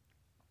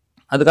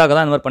 அதுக்காக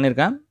தான் இந்த மாதிரி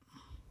பண்ணியிருக்கேன்.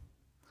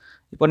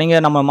 இப்போ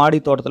நீங்கள் நம்ம மாடி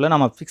தோட்டத்தில்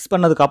நம்ம ஃபிக்ஸ்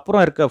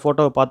பண்ணதுக்கப்புறம் இருக்க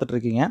ஃபோட்டோவை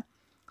பார்த்துட்ருக்கீங்க.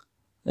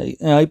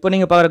 இப்போ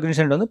நீங்கள் பார்க்குற க்ரீன்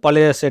ஷேட் வந்து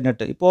பழைய ஷேட்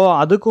நெட்டு. இப்போது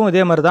அதுக்கும்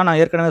இதே மாதிரி தான் நான்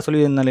ஏற்கனவே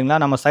சொல்லியிருந்தேன் இல்லைங்களா,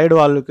 நம்ம சைடு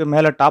வாலுக்கு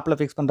மேலே டாப்பில்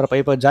ஃபிக்ஸ் பண்ணுற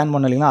பைப்பை ஜாயின்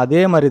பண்ண இல்லைங்களா,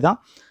 அதே மாதிரி தான்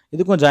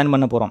இதுக்கும் ஜாயின்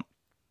பண்ண போகிறோம்.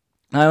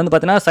 நான் வந்து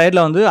பார்த்தீங்கன்னா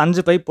சைடில் வந்து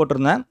 5 பைப்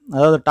போட்டிருந்தேன்.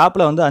 அதாவது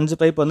டாப்பில் வந்து 5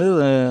 பைப் வந்து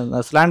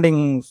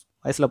ஸ்லாண்டிங்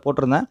வைஸில்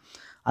போட்டிருந்தேன்.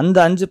 அந்த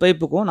 5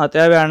 பைப்புக்கும் நான்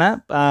தேவையான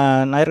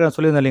நான் ஏற்கனவே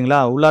சொல்லியிருந்தேன் இல்லைங்களா,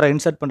 உள்ளார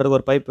இன்சர்ட் பண்ணுறதுக்கு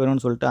ஒரு பைப்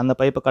வேணும்னு சொல்லிட்டு அந்த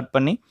பைப்பை கட்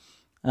பண்ணி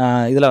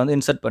இதில் வந்து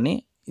இன்சர்ட் பண்ணி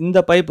இந்த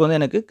பைப் வந்து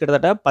எனக்கு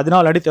கிட்டத்தட்ட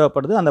 14 அடி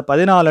தேவைப்படுது. அந்த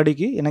 14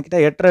 அடிக்கு எனக்கிட்ட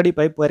 8 அடி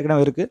பைப்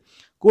ஏற்கனவே இருக்குது.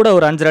 கூட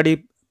ஒரு 5 அடி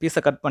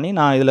பீஸை கட் பண்ணி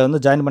நான் இதில் வந்து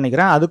ஜாயின்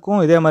பண்ணிக்கிறேன்.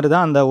 அதுக்கும் இதே மாதிரி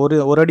தான் அந்த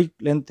ஒரு அடி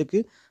லென்த்துக்கு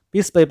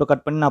பீஸ் பைப்பை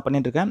கட் பண்ணி நான்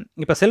பண்ணிட்டுருக்கேன்.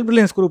 இப்போ செல்ஃப்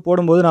ரிலீன் ஸ்க்ரூ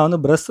போடும்போது நான் வந்து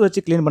ப்ரஷ் வச்சு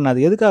க்ளீன் பண்ணாது.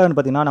 எதுக்காகன்னு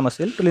பார்த்தீங்கன்னா, நம்ம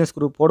செல்ஃப் ரிலீன்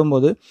ஸ்க்ரூ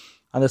போடும்போது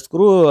அந்த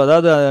ஸ்க்ரூ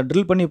அதாவது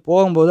ட்ரில் பண்ணி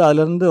போகும்போது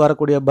அதுலேருந்து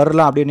வரக்கூடிய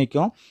பர்லாம் அப்படியே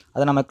நிற்கும்.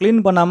 அதை நம்ம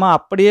க்ளீன் பண்ணாமல்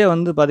அப்படியே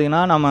வந்து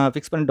பார்த்திங்கன்னா நம்ம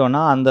ஃபிக்ஸ்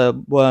பண்ணிட்டோம்னா அந்த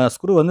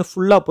ஸ்க்ரூ வந்து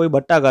ஃபுல்லாக போய்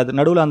பட் ஆகாது.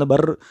 நடுவில் அந்த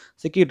பர்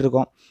சிக்கிட்டு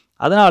இருக்கும்.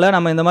 அதனால்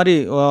நம்ம இந்த மாதிரி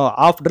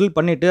ஆஃப் ட்ரில்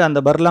பண்ணிவிட்டு அந்த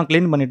பர்லாம்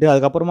க்ளீன் பண்ணிவிட்டு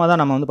அதுக்கப்புறமா தான்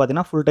நம்ம வந்து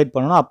பார்த்திங்கன்னா ஃபுல் டைட்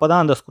பண்ணணும். அப்போ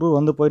தான் அந்த ஸ்க்ரூ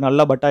வந்து போய்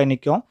நல்லா பட்டாகி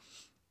நிற்கும்.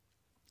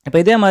 இப்போ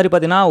இதே மாதிரி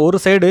பார்த்திங்கன்னா ஒரு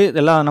சைடு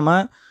இதெல்லாம் நம்ம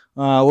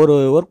ஒரு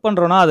ஒர்க்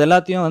பண்ணுறோன்னா அது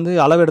எல்லாத்தையும் வந்து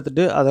அளவு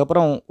எடுத்துகிட்டு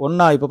அதுக்கப்புறம்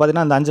ஒன்றா இப்போ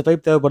பார்த்திங்கன்னா அந்த 5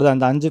 பைப் தேவைப்படுது.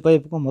 அந்த 5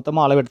 பைப்புக்கும்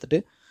மொத்தமாக அளவு எடுத்துகிட்டு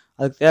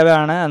அதுக்கு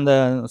தேவையான அந்த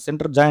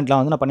சென்டர்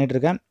ஜாயிண்ட்லாம் வந்து நான்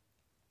பண்ணிகிட்ருக்கேன்.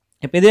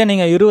 இப்போ இதே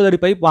நீங்கள் 20 அடி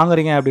பைப்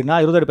வாங்குறீங்க அப்படின்னா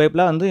 20 அடி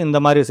பைப்பில் வந்து இந்த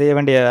மாதிரி செய்ய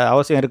வேண்டிய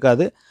அவசியம்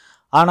இருக்காது.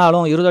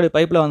 ஆனாலும் 20 அடி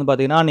பைப்பில் வந்து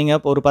பார்த்தீங்கன்னா, நீங்கள்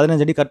இப்போ ஒரு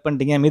 15 அடி கட்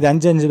பண்ணிட்டீங்க, மீதி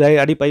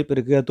 5 அடி பைப்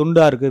இருக்குது,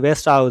 துண்டாக இருக்குது,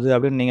 வேஸ்ட் ஆகுது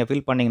அப்படின்னு நீங்கள்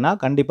ஃபீல் பண்ணிங்கன்னா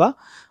கண்டிப்பாக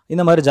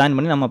இந்த மாதிரி ஜாயின்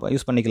பண்ணி நம்ம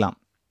யூஸ் பண்ணிக்கலாம்.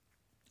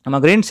 நம்ம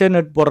கிரீன் ஷேட்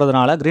நெட்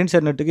போடுறதுனால கிரீன்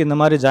ஷேட் நெட்டுக்கு இந்த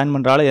மாதிரி ஜாயின்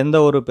பண்ணுறால எந்த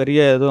ஒரு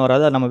பெரிய இதுவும்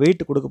வராது. நம்ம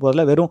வெயிட் கொடுக்க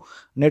போதில் வெறும்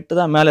நெட்டு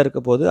தான் மேலே இருக்க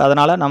போகுது.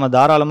 அதனால் நம்ம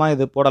தாராளமாக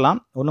இது போடலாம்,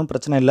 ஒன்றும்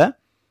பிரச்சனை இல்லை.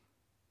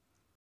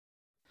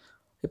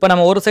 இப்போ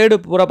நம்ம ஒரு சைடு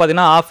பூரா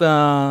பார்த்தீங்கன்னா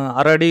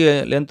அரை அடி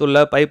லென்த்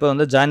உள்ள பைப்பை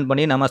வந்து ஜாயின்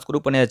பண்ணி நம்ம ஸ்க்ரூ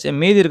பண்ணியாச்சு.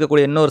 மீதி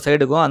இருக்கக்கூடிய இன்னொரு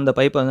சைடுக்கும் அந்த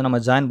பைப்பை வந்து நம்ம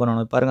ஜாயின்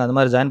பண்ணணும். பாருங்கள், அந்த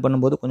மாதிரி ஜாயின்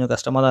பண்ணும்போது கொஞ்சம்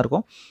கஷ்டமாக தான்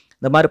இருக்கும்.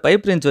 இந்த மாதிரி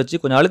பைப் ரிஞ்ச்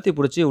வச்சு கொஞ்சம் அழுத்தி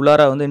பிடிச்சி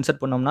உள்ளார வந்து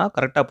இன்சர்ட் பண்ணோம்னா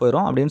கரெக்டாக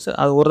போயிடும். அப்படின்னு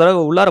அது ஒரு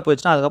தடவை உள்ளார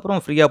போயிடுச்சுன்னா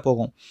அதுக்கப்புறம் ஃப்ரீயாக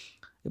போகும்.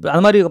 இப்போ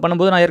அது மாதிரி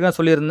பண்ணும்போது நான் ஏற்கனவே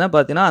சொல்லியிருந்தேன்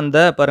பார்த்தீங்கன்னா, அந்த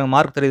பாருங்கள்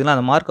மார்க் தெரியுதுன்னா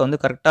அந்த மார்க்கை வந்து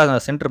கரெக்டாக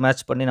சென்டர்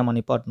மேட்ச் பண்ணி நம்ம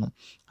நிப்பாட்டணும்.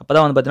 அப்போ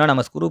தான் வந்து பார்த்தீங்கன்னா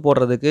நம்ம ஸ்க்ரூ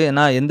போடுறதுக்கு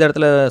ஏன்னா எந்த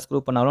இடத்துல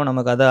ஸ்க்ரூ பண்ணாலும்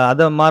நமக்கு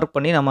அதை மார்க்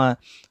பண்ணி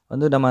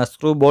நம்ம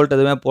ஸ்க்ரூ போல்ட்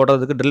எதுவுமே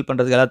போடுறதுக்கு ட்ரில்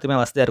பண்ணுறதுக்கு எல்லாத்துக்குமே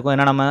வசதியாக இருக்கும்.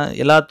 ஏன்னா நம்ம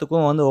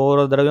எல்லாத்துக்கும் வந்து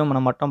ஒவ்வொரு தடவையும்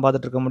நம்ம மட்டும்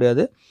பார்த்துட்டு இருக்க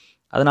முடியாது.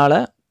 அதனால்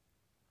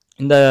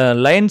இந்த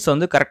லைன்ஸ்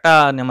வந்து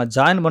கரெக்டாக நம்ம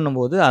ஜாயின்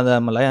பண்ணும்போது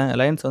அந்த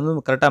லைன்ஸ்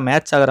வந்து கரெக்டாக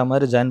மேட்ச் ஆகிற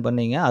மாதிரி ஜாயின்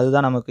பண்ணிங்க.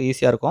 அதுதான் நமக்கு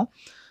ஈஸியாக இருக்கும்.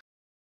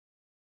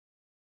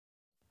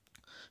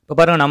 இப்போ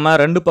பாருங்கள், நம்ம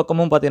 2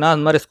 பக்கமும் பார்த்தீங்கன்னா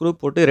அந்த மாதிரி ஸ்க்ரூ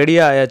போட்டு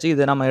ரெடியாக ஆயாச்சு.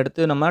 இதை நம்ம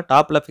எடுத்து நம்ம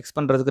டாப்பில் ஃபிக்ஸ்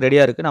பண்ணுறதுக்கு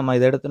ரெடியாக இருக்குது. நம்ம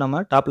இதை எடுத்து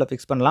நம்ம டாப்பில்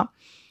ஃபிக்ஸ் பண்ணலாம்.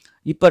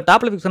 இப்போ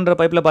டாப்பில் ஃபிக்ஸ் பண்ணுற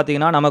பைப்பில்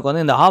பார்த்தீங்கன்னா நமக்கு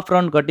வந்து இந்த ஹாஃப்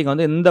ரவுண்ட் கட்டிங்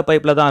வந்து இந்த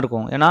பைப்பில் தான்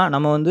இருக்கும். ஏன்னா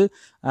நம்ம வந்து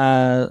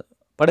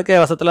படுக்கை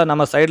வசத்தில்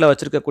நம்ம சைடில்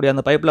வச்சுருக்கக்கூடிய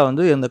அந்த பைப்பில்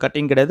வந்து இந்த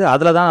கட்டிங் கிடையாது.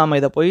 அதில் தான் நம்ம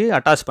இதை போய்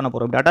அட்டாச் பண்ண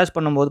போகிறோம். இப்படி அட்டாச்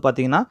பண்ணும்போது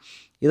பார்த்தீங்கன்னா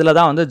இதில்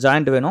தான் வந்து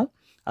ஜாயிண்ட் வேணும்.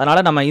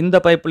 அதனால் நம்ம இந்த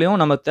பைப்லேயும்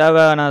நமக்கு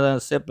தேவையான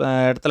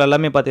இடத்துல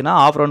எல்லாமே பார்த்தீங்கன்னா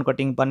ஆஃப் ரவுண்ட்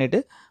கட்டிங் பண்ணிவிட்டு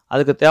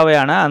அதுக்கு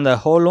தேவையான அந்த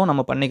ஹோலும்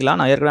நம்ம பண்ணிக்கலாம்.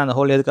 நான் ஏற்கனவே அந்த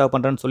ஹோல் எதுக்காக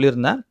பண்ணுறேன்னு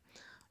சொல்லியிருந்தேன்.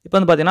 இப்போ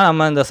வந்து பார்த்திங்கன்னா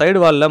நம்ம இந்த சைடு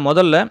வாலில்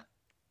முதல்ல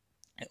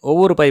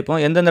ஒவ்வொரு பைப்பும்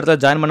எந்தெந்த இடத்துல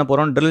ஜாயின் பண்ண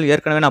போகிறோம் ட்ரில்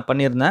ஏற்கனவே நான்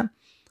பண்ணியிருந்தேன்.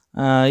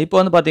 இப்போ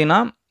வந்து பார்த்திங்கன்னா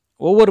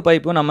ஒவ்வொரு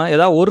பைப்பும் நம்ம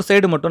ஏதாவது ஒரு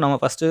சைடு மட்டும் நம்ம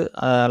ஃபஸ்ட்டு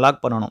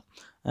லாக் பண்ணணும்.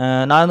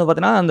 நான் வந்து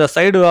பார்த்திங்கன்னா அந்த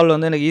சைடு வால்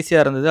வந்து எனக்கு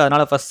ஈஸியாக இருந்தது.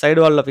 அதனால் ஃபஸ்ட்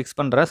சைடு வாலில் ஃபிக்ஸ்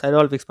பண்ணுறேன். சைடு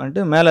வால் ஃபிக்ஸ்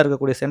பண்ணிட்டு மேலே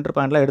இருக்கக்கூடிய சென்டர்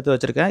பாயிண்ட்லாம் எடுத்து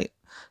வச்சுருக்கேன்.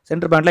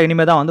 சென்டர் பாயிண்ட்டில்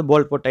இனிமேல் தான் வந்து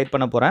போல்ட் போட்டு டைட்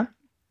பண்ண போகிறேன்.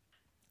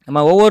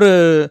 நம்ம ஒவ்வொரு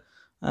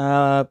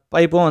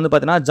பைப்பும் வந்து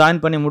பார்த்திங்கன்னா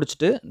ஜாயின் பண்ணி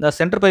முடிச்சுட்டு இந்த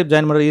சென்டர் பைப்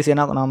ஜாயின் பண்ணுறது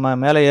ஈஸியாக நம்ம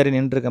மேலே ஏறி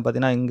நின்றுருக்கேன்.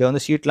 பார்த்திங்கன்னா இங்கே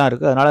வந்து ஷீட்லாம்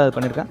இருக்குது, அதனால் அது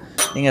பண்ணியிருக்கேன்.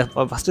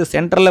 நீங்கள் ஃபஸ்ட்டு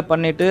சென்டரில்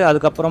பண்ணிவிட்டு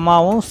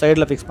அதுக்கப்புறமாவும்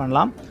சைடில் ஃபிக்ஸ்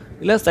பண்ணலாம்,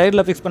 இல்லை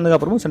சைடில் ஃபிக்ஸ்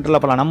பண்ணதுக்கப்புறமும்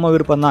சென்டரில் பண்ணலாம். நம்ம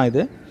விருப்பம் தான்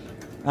இது.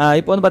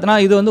 இப்போ வந்து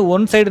பார்த்தீங்கன்னா இது வந்து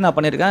ஒன் சைடு நான்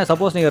பண்ணியிருக்கேன்.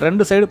 சப்போஸ் நீங்கள்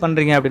 2 சைடு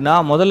பண்ணுறீங்க அப்படின்னா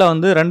முதல்ல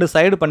வந்து 2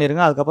 சைடு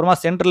பண்ணிடுங்க. அதுக்கப்புறமா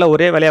சென்டரில்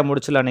ஒரே வேலையாக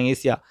முடிச்சிடலாம் நீங்கள்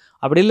ஈஸியாக.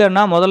 அப்படி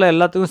இல்லைன்னா முதல்ல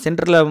எல்லாத்துக்கும்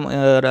சென்டரில்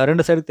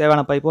 2 சைடுக்கு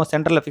தேவையான பைப்பும்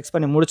சென்டரில் ஃபிக்ஸ்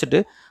பண்ணி முடிச்சுட்டு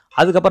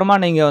அதுக்கப்புறமா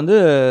நீங்கள் வந்து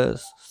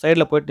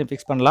சைடில் போய்ட்டு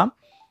ஃபிக்ஸ் பண்ணலாம்.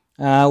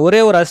 ஒரே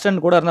ஒரு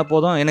அசிஸ்டன்ட் கூட இருந்தால்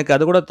போதும். எனக்கு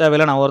அது கூட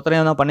தேவையில்லை, நான்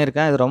ஒருத்தரையும் தான்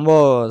பண்ணியிருக்கேன். இது ரொம்ப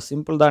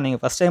சிம்பிள் தான்.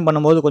 நீங்கள் ஃபஸ்ட் டைம்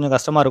பண்ணும்போது கொஞ்சம்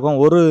கஷ்டமாக இருக்கும்.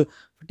 ஒரு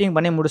ஃபிட்டிங்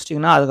பண்ணி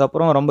முடிச்சிட்டிங்கன்னா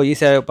அதுக்கப்புறம் ரொம்ப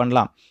ஈஸியாகவே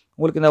பண்ணலாம்.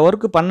 உங்களுக்கு இந்த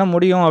ஒர்க்கு பண்ண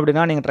முடியும்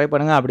அப்படின்னா நீங்கள் ட்ரை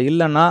பண்ணுங்கள். அப்படி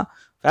இல்லைன்னா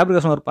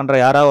ஃபேப்ரிகேஷன் ஒர்க் பண்ணுற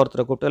யாராவது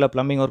ஒருத்தரை கூப்பிட்டு, இல்லை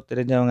ப்ளம்பிங் ஒர்க்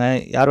தெரிஞ்சவங்க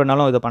யார்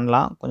வேணாலும் இதை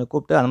பண்ணலாம். கொஞ்சம்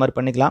கூப்பிட்டு அந்த மாதிரி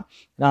பண்ணிக்கலாம்.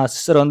 ஏன்னா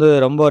சிஸ்டர் வந்து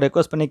ரொம்ப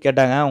ரெக்வஸ்ட் பண்ணி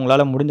கேட்டாங்க,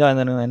 உங்களால்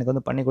முடிஞ்சால் எனக்கு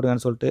வந்து பண்ணி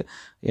கொடுங்கன்னு சொல்லிட்டு.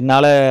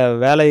 என்னால்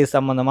வேலை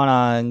சம்மந்தமாக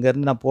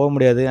இங்கேருந்து போக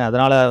முடியாது.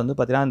 அதனால் வந்து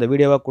பார்த்திங்கன்னா இந்த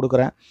வீடியோவாக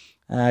கொடுக்குறேன்.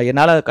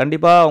 என்னால்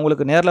கண்டிப்பாக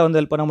உங்களுக்கு நேரில் வந்து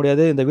ஹெல்ப் பண்ண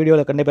முடியாது, இந்த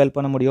வீடியோவில் கண்டிப்பாக ஹெல்ப்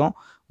பண்ண முடியும்.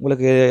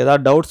 உங்களுக்கு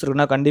ஏதாவது டவுட்ஸ்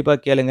இருக்குன்னா கண்டிப்பாக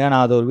கேளுங்க,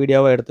 நான் அதை ஒரு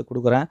வீடியோவாக எடுத்து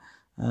கொடுக்குறேன்.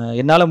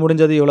 என்னால்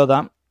முடிஞ்சது இவ்வளோ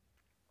தான்.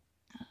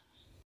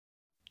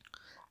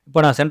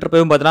 இப்போ நான் சென்டர்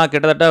பைப்பும் பார்த்தீங்கன்னா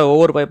கிட்டத்தட்ட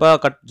ஒவ்வொரு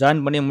பைப்பாக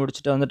ஜாயின் பண்ணி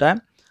முடிச்சுட்டு வந்துட்டேன்.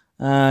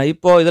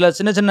 இப்போது இதில்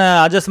சின்ன சின்ன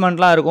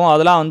அட்ஜஸ்ட்மெண்ட்லாம் இருக்கும்.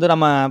 அதெல்லாம் வந்து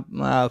நம்ம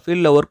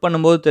ஃபீல்டில் ஒர்க்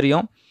பண்ணும்போது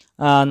தெரியும்.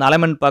 அந்த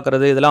அலைன்மெண்ட்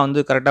பார்க்குறது இதெல்லாம்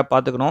வந்து கரெக்டாக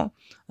பார்த்துக்கணும்.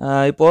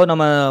 இப்போது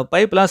நம்ம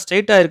பைப்லாம்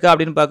ஸ்ட்ரெயிட்டாக இருக்கா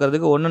அப்படின்னு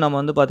பார்க்குறதுக்கு ஒன்று நம்ம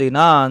வந்து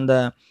பார்த்திங்கன்னா அந்த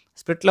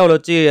ஸ்பிரிட் லெவல்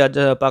வச்சு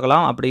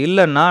பார்க்கலாம். அப்படி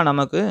இல்லைன்னா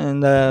நமக்கு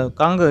இந்த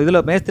இதில்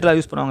மேஸ்திரிலாம்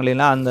யூஸ் பண்ணுவாங்க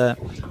இல்லைங்களா, அந்த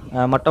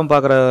மட்டம்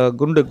பார்க்குற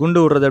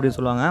குண்டு விடுறது அப்படின்னு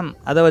சொல்லுவாங்க.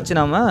 அதை வச்சு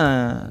நம்ம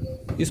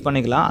யூஸ்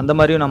பண்ணிக்கலாம். அந்த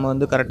மாதிரியும் நம்ம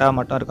வந்து கரெக்டாக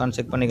மட்டம் இருக்கான்னு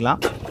செக் பண்ணிக்கலாம்.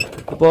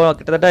 இப்போது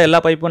கிட்டத்தட்ட எல்லா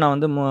பைப்பும் நான்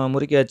வந்து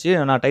முறுக்கியாச்சு,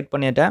 நான் டைட்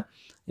பண்ணிட்டேன்.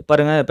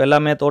 பாருங்கள், இப்போ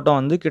எல்லாமே தோட்டம்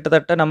வந்து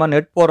கிட்டத்தட்ட நம்ம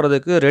நெட்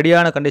போடுறதுக்கு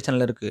ரெடியான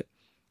கண்டிஷனில் இருக்குது.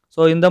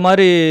 ஸோ இந்த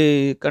மாதிரி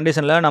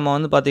கண்டிஷனில் நம்ம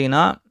வந்து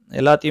பார்த்திங்கன்னா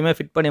எல்லாத்தையுமே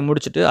ஃபிட் பண்ணி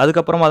முடிச்சுட்டு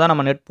அதுக்கப்புறமா தான்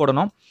நம்ம நெட்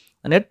போடணும்.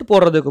 நெட்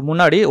போடுறதுக்கு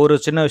முன்னாடி ஒரு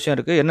சின்ன விஷயம்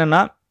இருக்குது.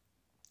 என்னென்னா,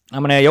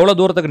 நம்ம எவ்வளோ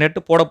தூரத்துக்கு நெட்டு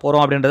போட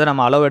போகிறோம் அப்படின்றத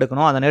நம்ம அளவு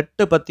எடுக்கணும். அந்த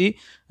நெட்டு பற்றி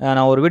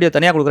நான் ஒரு வீடியோ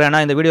தனியாக கொடுக்குறேன்.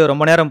 ஏன்னா இந்த வீடியோ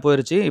ரொம்ப நேரம்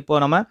போயிடுச்சு. இப்போ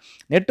நம்ம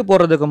நெட்டு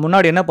போடுறதுக்கு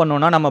முன்னாடி என்ன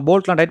பண்ணணும்னா, நம்ம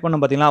போல்ட்லாம் டைட்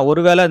பண்ணோம் பார்த்தீங்களா,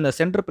 ஒருவேளை இந்த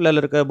சென்டர்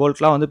பில்லரில் இருக்க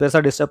போல்ட்லாம் வந்து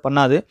பெருசாக டிஸ்டர்ப்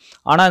பண்ணாது.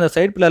 ஆனால் இந்த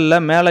சைட் பில்லரில்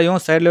மேலேயும்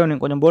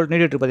சைட்லேயும் கொஞ்சம் போல்ட்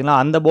நீட்டிட்டு பார்த்தீங்களா,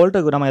 அந்த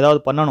போல்ட்டுக்கு நம்ம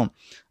ஏதாவது பண்ணணும்.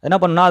 என்ன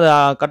பண்ணணும்னா, அதை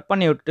கட்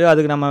பண்ணி விட்டு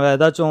அதுக்கு நம்ம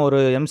ஏதாச்சும்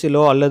ஒரு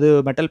எம்சிலோ அல்லது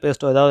மெட்டல்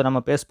பேஸ்ட்டோ ஏதாவது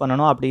நம்ம பேஸ்ட்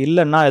பண்ணணும். அப்படி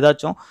இல்லைன்னா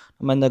ஏதாச்சும்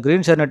நம்ம இந்த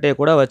க்ரீன் ஷேர் நெட்டையை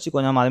கூட வச்சு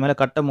கொஞ்சம் அது மேலே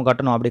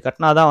கட்டணும். அப்படி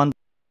கட்டினா தான் வந்து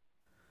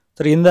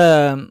சரி. இந்த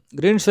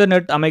க்ரீன் ஷேர்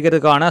நெட்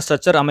அமைக்கிறதுக்கான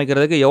ஸ்ட்ரக்சர்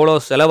அமைக்கிறதுக்கு எவ்வளோ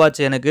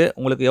செலவாச்சு,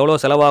 உங்களுக்கு எவ்வளோ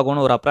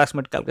செலவாகும்னு ஒரு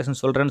அப்ராக்சிமேட் கால்குலேஷன்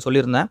சொல்கிறேன்னு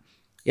சொல்லியிருந்தேன்.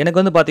 எனக்கு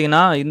வந்து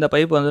பார்த்தீங்கன்னா, இந்த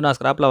பைப் வந்து நான்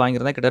ஸ்க்ராப்பில்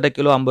வாங்கியிருந்தேன். கிட்டத்தட்ட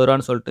கிலோ 50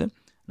 ரூபான்னு சொல்லிட்டு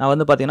நான்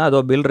வந்து பார்த்தீங்கன்னா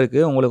அதோ பில்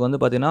இருக்குது. உங்களுக்கு வந்து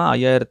பார்த்தீங்கன்னா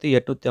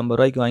 5850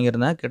 ரூபாய்க்கு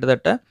வாங்கியிருந்தேன்.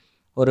 கிட்டத்தட்ட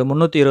ஒரு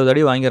 320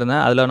 அடி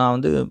வாங்கியிருந்தேன். அதில் நான்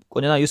வந்து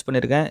கொஞ்சம் தான் யூஸ்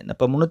பண்ணியிருக்கேன்.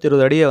 இப்போ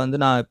 320 அடியை வந்து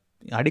நான்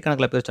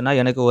அடிக்கணக்கில் பிரிச்சேன்னா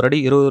எனக்கு ஒரு அடி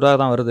 20 ரூபா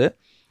தான் வருது.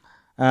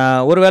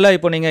 ஒருவேளை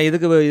இப்போ நீங்கள்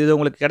இது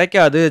உங்களுக்கு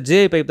கிடைக்காது,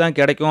 ஜிஐ பைப் தான்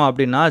கிடைக்கும்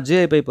அப்படின்னா,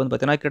 ஜிஐ பைப் வந்து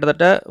பார்த்தீங்கன்னா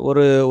கிட்டத்தட்ட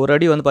ஒரு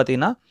அடி வந்து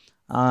பார்த்தீங்கன்னா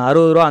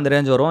 60 ரூபா அந்த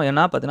ரேஞ்ச் வரும்.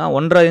 ஏன்னா பார்த்தீங்கன்னா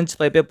 1.5 இன்ச்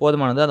பைப்பே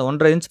போதுமானது. அந்த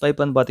 1.5 இன்ச் பைப்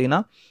வந்து பார்த்தீங்கன்னா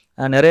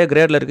நிறைய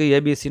கிரேடில் இருக்குது.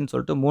 ஏபிசின்னு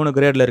சொல்லிட்டு 3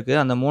 கிரேடில் இருக்குது.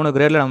 அந்த 3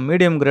 கிரேடில் நம்ம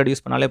மீடியம் கிரேட்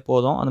யூஸ் பண்ணாலே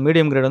போதும். அந்த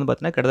மீடியம் கிரேட் வந்து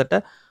பார்த்தீங்கன்னா கிட்டத்தட்ட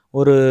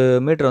ஒரு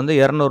மீட்டர் வந்து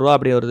 200 ரூபா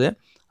அப்படி வருது.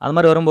 அது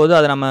மாதிரி வரும்போது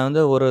அதை நம்ம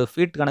வந்து ஒரு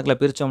ஃபீட் கணக்கில்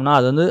பிரித்தோம்னா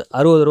அது வந்து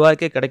 60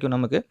 ரூபாய்க்கே கிடைக்கும்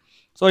நமக்கு.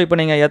 ஸோ இப்போ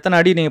நீங்கள் எத்தனை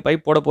அடி நீங்கள்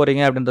பைப் போட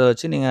போகிறீங்க அப்படின்றத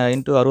வச்சு நீங்கள்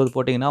இன்ட்டு 60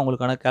 போட்டிங்கன்னா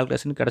உங்களுக்கான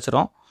கால்குலேஷன்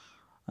கிடச்சிரும்.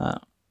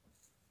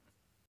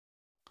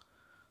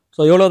 ஸோ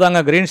இவ்வளோ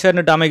தாங்க க்ரீன் ஷேர்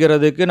நெட்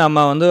அமைக்கிறதுக்கு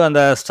நம்ம வந்து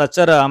அந்த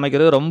ஸ்ட்ரக்சரை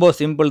அமைக்கிறது ரொம்ப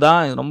சிம்பிள்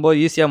தான். ரொம்ப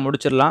ஈஸியாக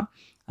முடிச்சிடலாம்.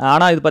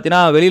 ஆனால் இது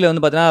பார்த்தீங்கன்னா வெளியில்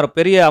வந்து பார்த்தீங்கன்னா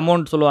பெரிய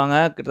அமௌண்ட் சொல்லுவாங்க.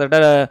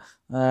 கிட்டத்தட்ட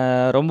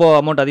ரொம்ப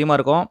அமௌண்ட் அதிகமாக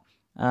இருக்கும்.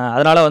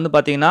 அதனால் வந்து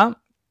பார்த்தீங்கன்னா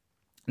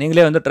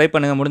நீங்களே வந்து ட்ரை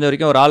பண்ணுங்கள். முடிஞ்ச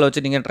வரைக்கும் ஒரு ஆள்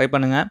வச்சு நீங்கள் ட்ரை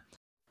பண்ணுங்கள்.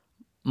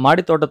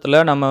 மாடி தோட்டத்தில்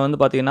நம்ம வந்து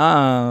பார்த்திங்கன்னா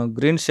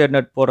க்ரீன் ஷேட்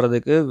நெட்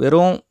போடுறதுக்கு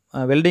வெறும்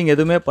வெல்டிங்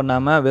எதுவுமே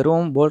பண்ணாமல்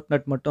வெறும் போல்ட்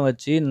நெட் மட்டும்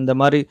வச்சு இந்த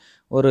மாதிரி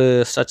ஒரு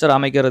ஸ்ட்ரக்சர்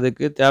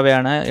அமைக்கிறதுக்கு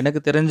தேவையான எனக்கு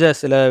தெரிஞ்ச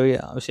சில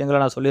விஷயங்களை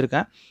நான்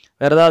சொல்லியிருக்கேன்.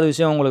 வேறு ஏதாவது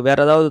விஷயம் உங்களுக்கு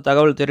வேறு ஏதாவது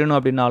தகவல் தெரியணும்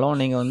அப்படின்னாலும்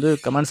நீங்கள் வந்து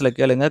கமெண்ட்ஸில்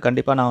கேளுங்க.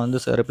 கண்டிப்பாக நான் வந்து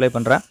ரிப்ளை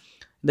பண்ணுறேன்.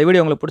 இந்த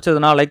வீடியோ உங்களுக்கு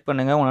பிடிச்சதுன்னா லைக்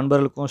பண்ணுங்கள், உங்கள்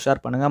நண்பர்களுக்கும்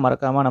ஷேர் பண்ணுங்கள்.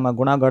 மறக்காமல் நம்ம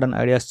குணா கார்டன்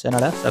ஐடியாஸ்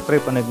சேனலை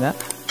சப்ஸ்கிரைப் பண்ணிக்கங்க.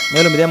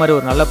 மேலும் இதே மாதிரி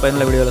ஒரு நல்ல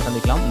பயனுள்ள வீடியோவில்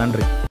சந்திக்கலாம்.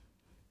 நன்றி.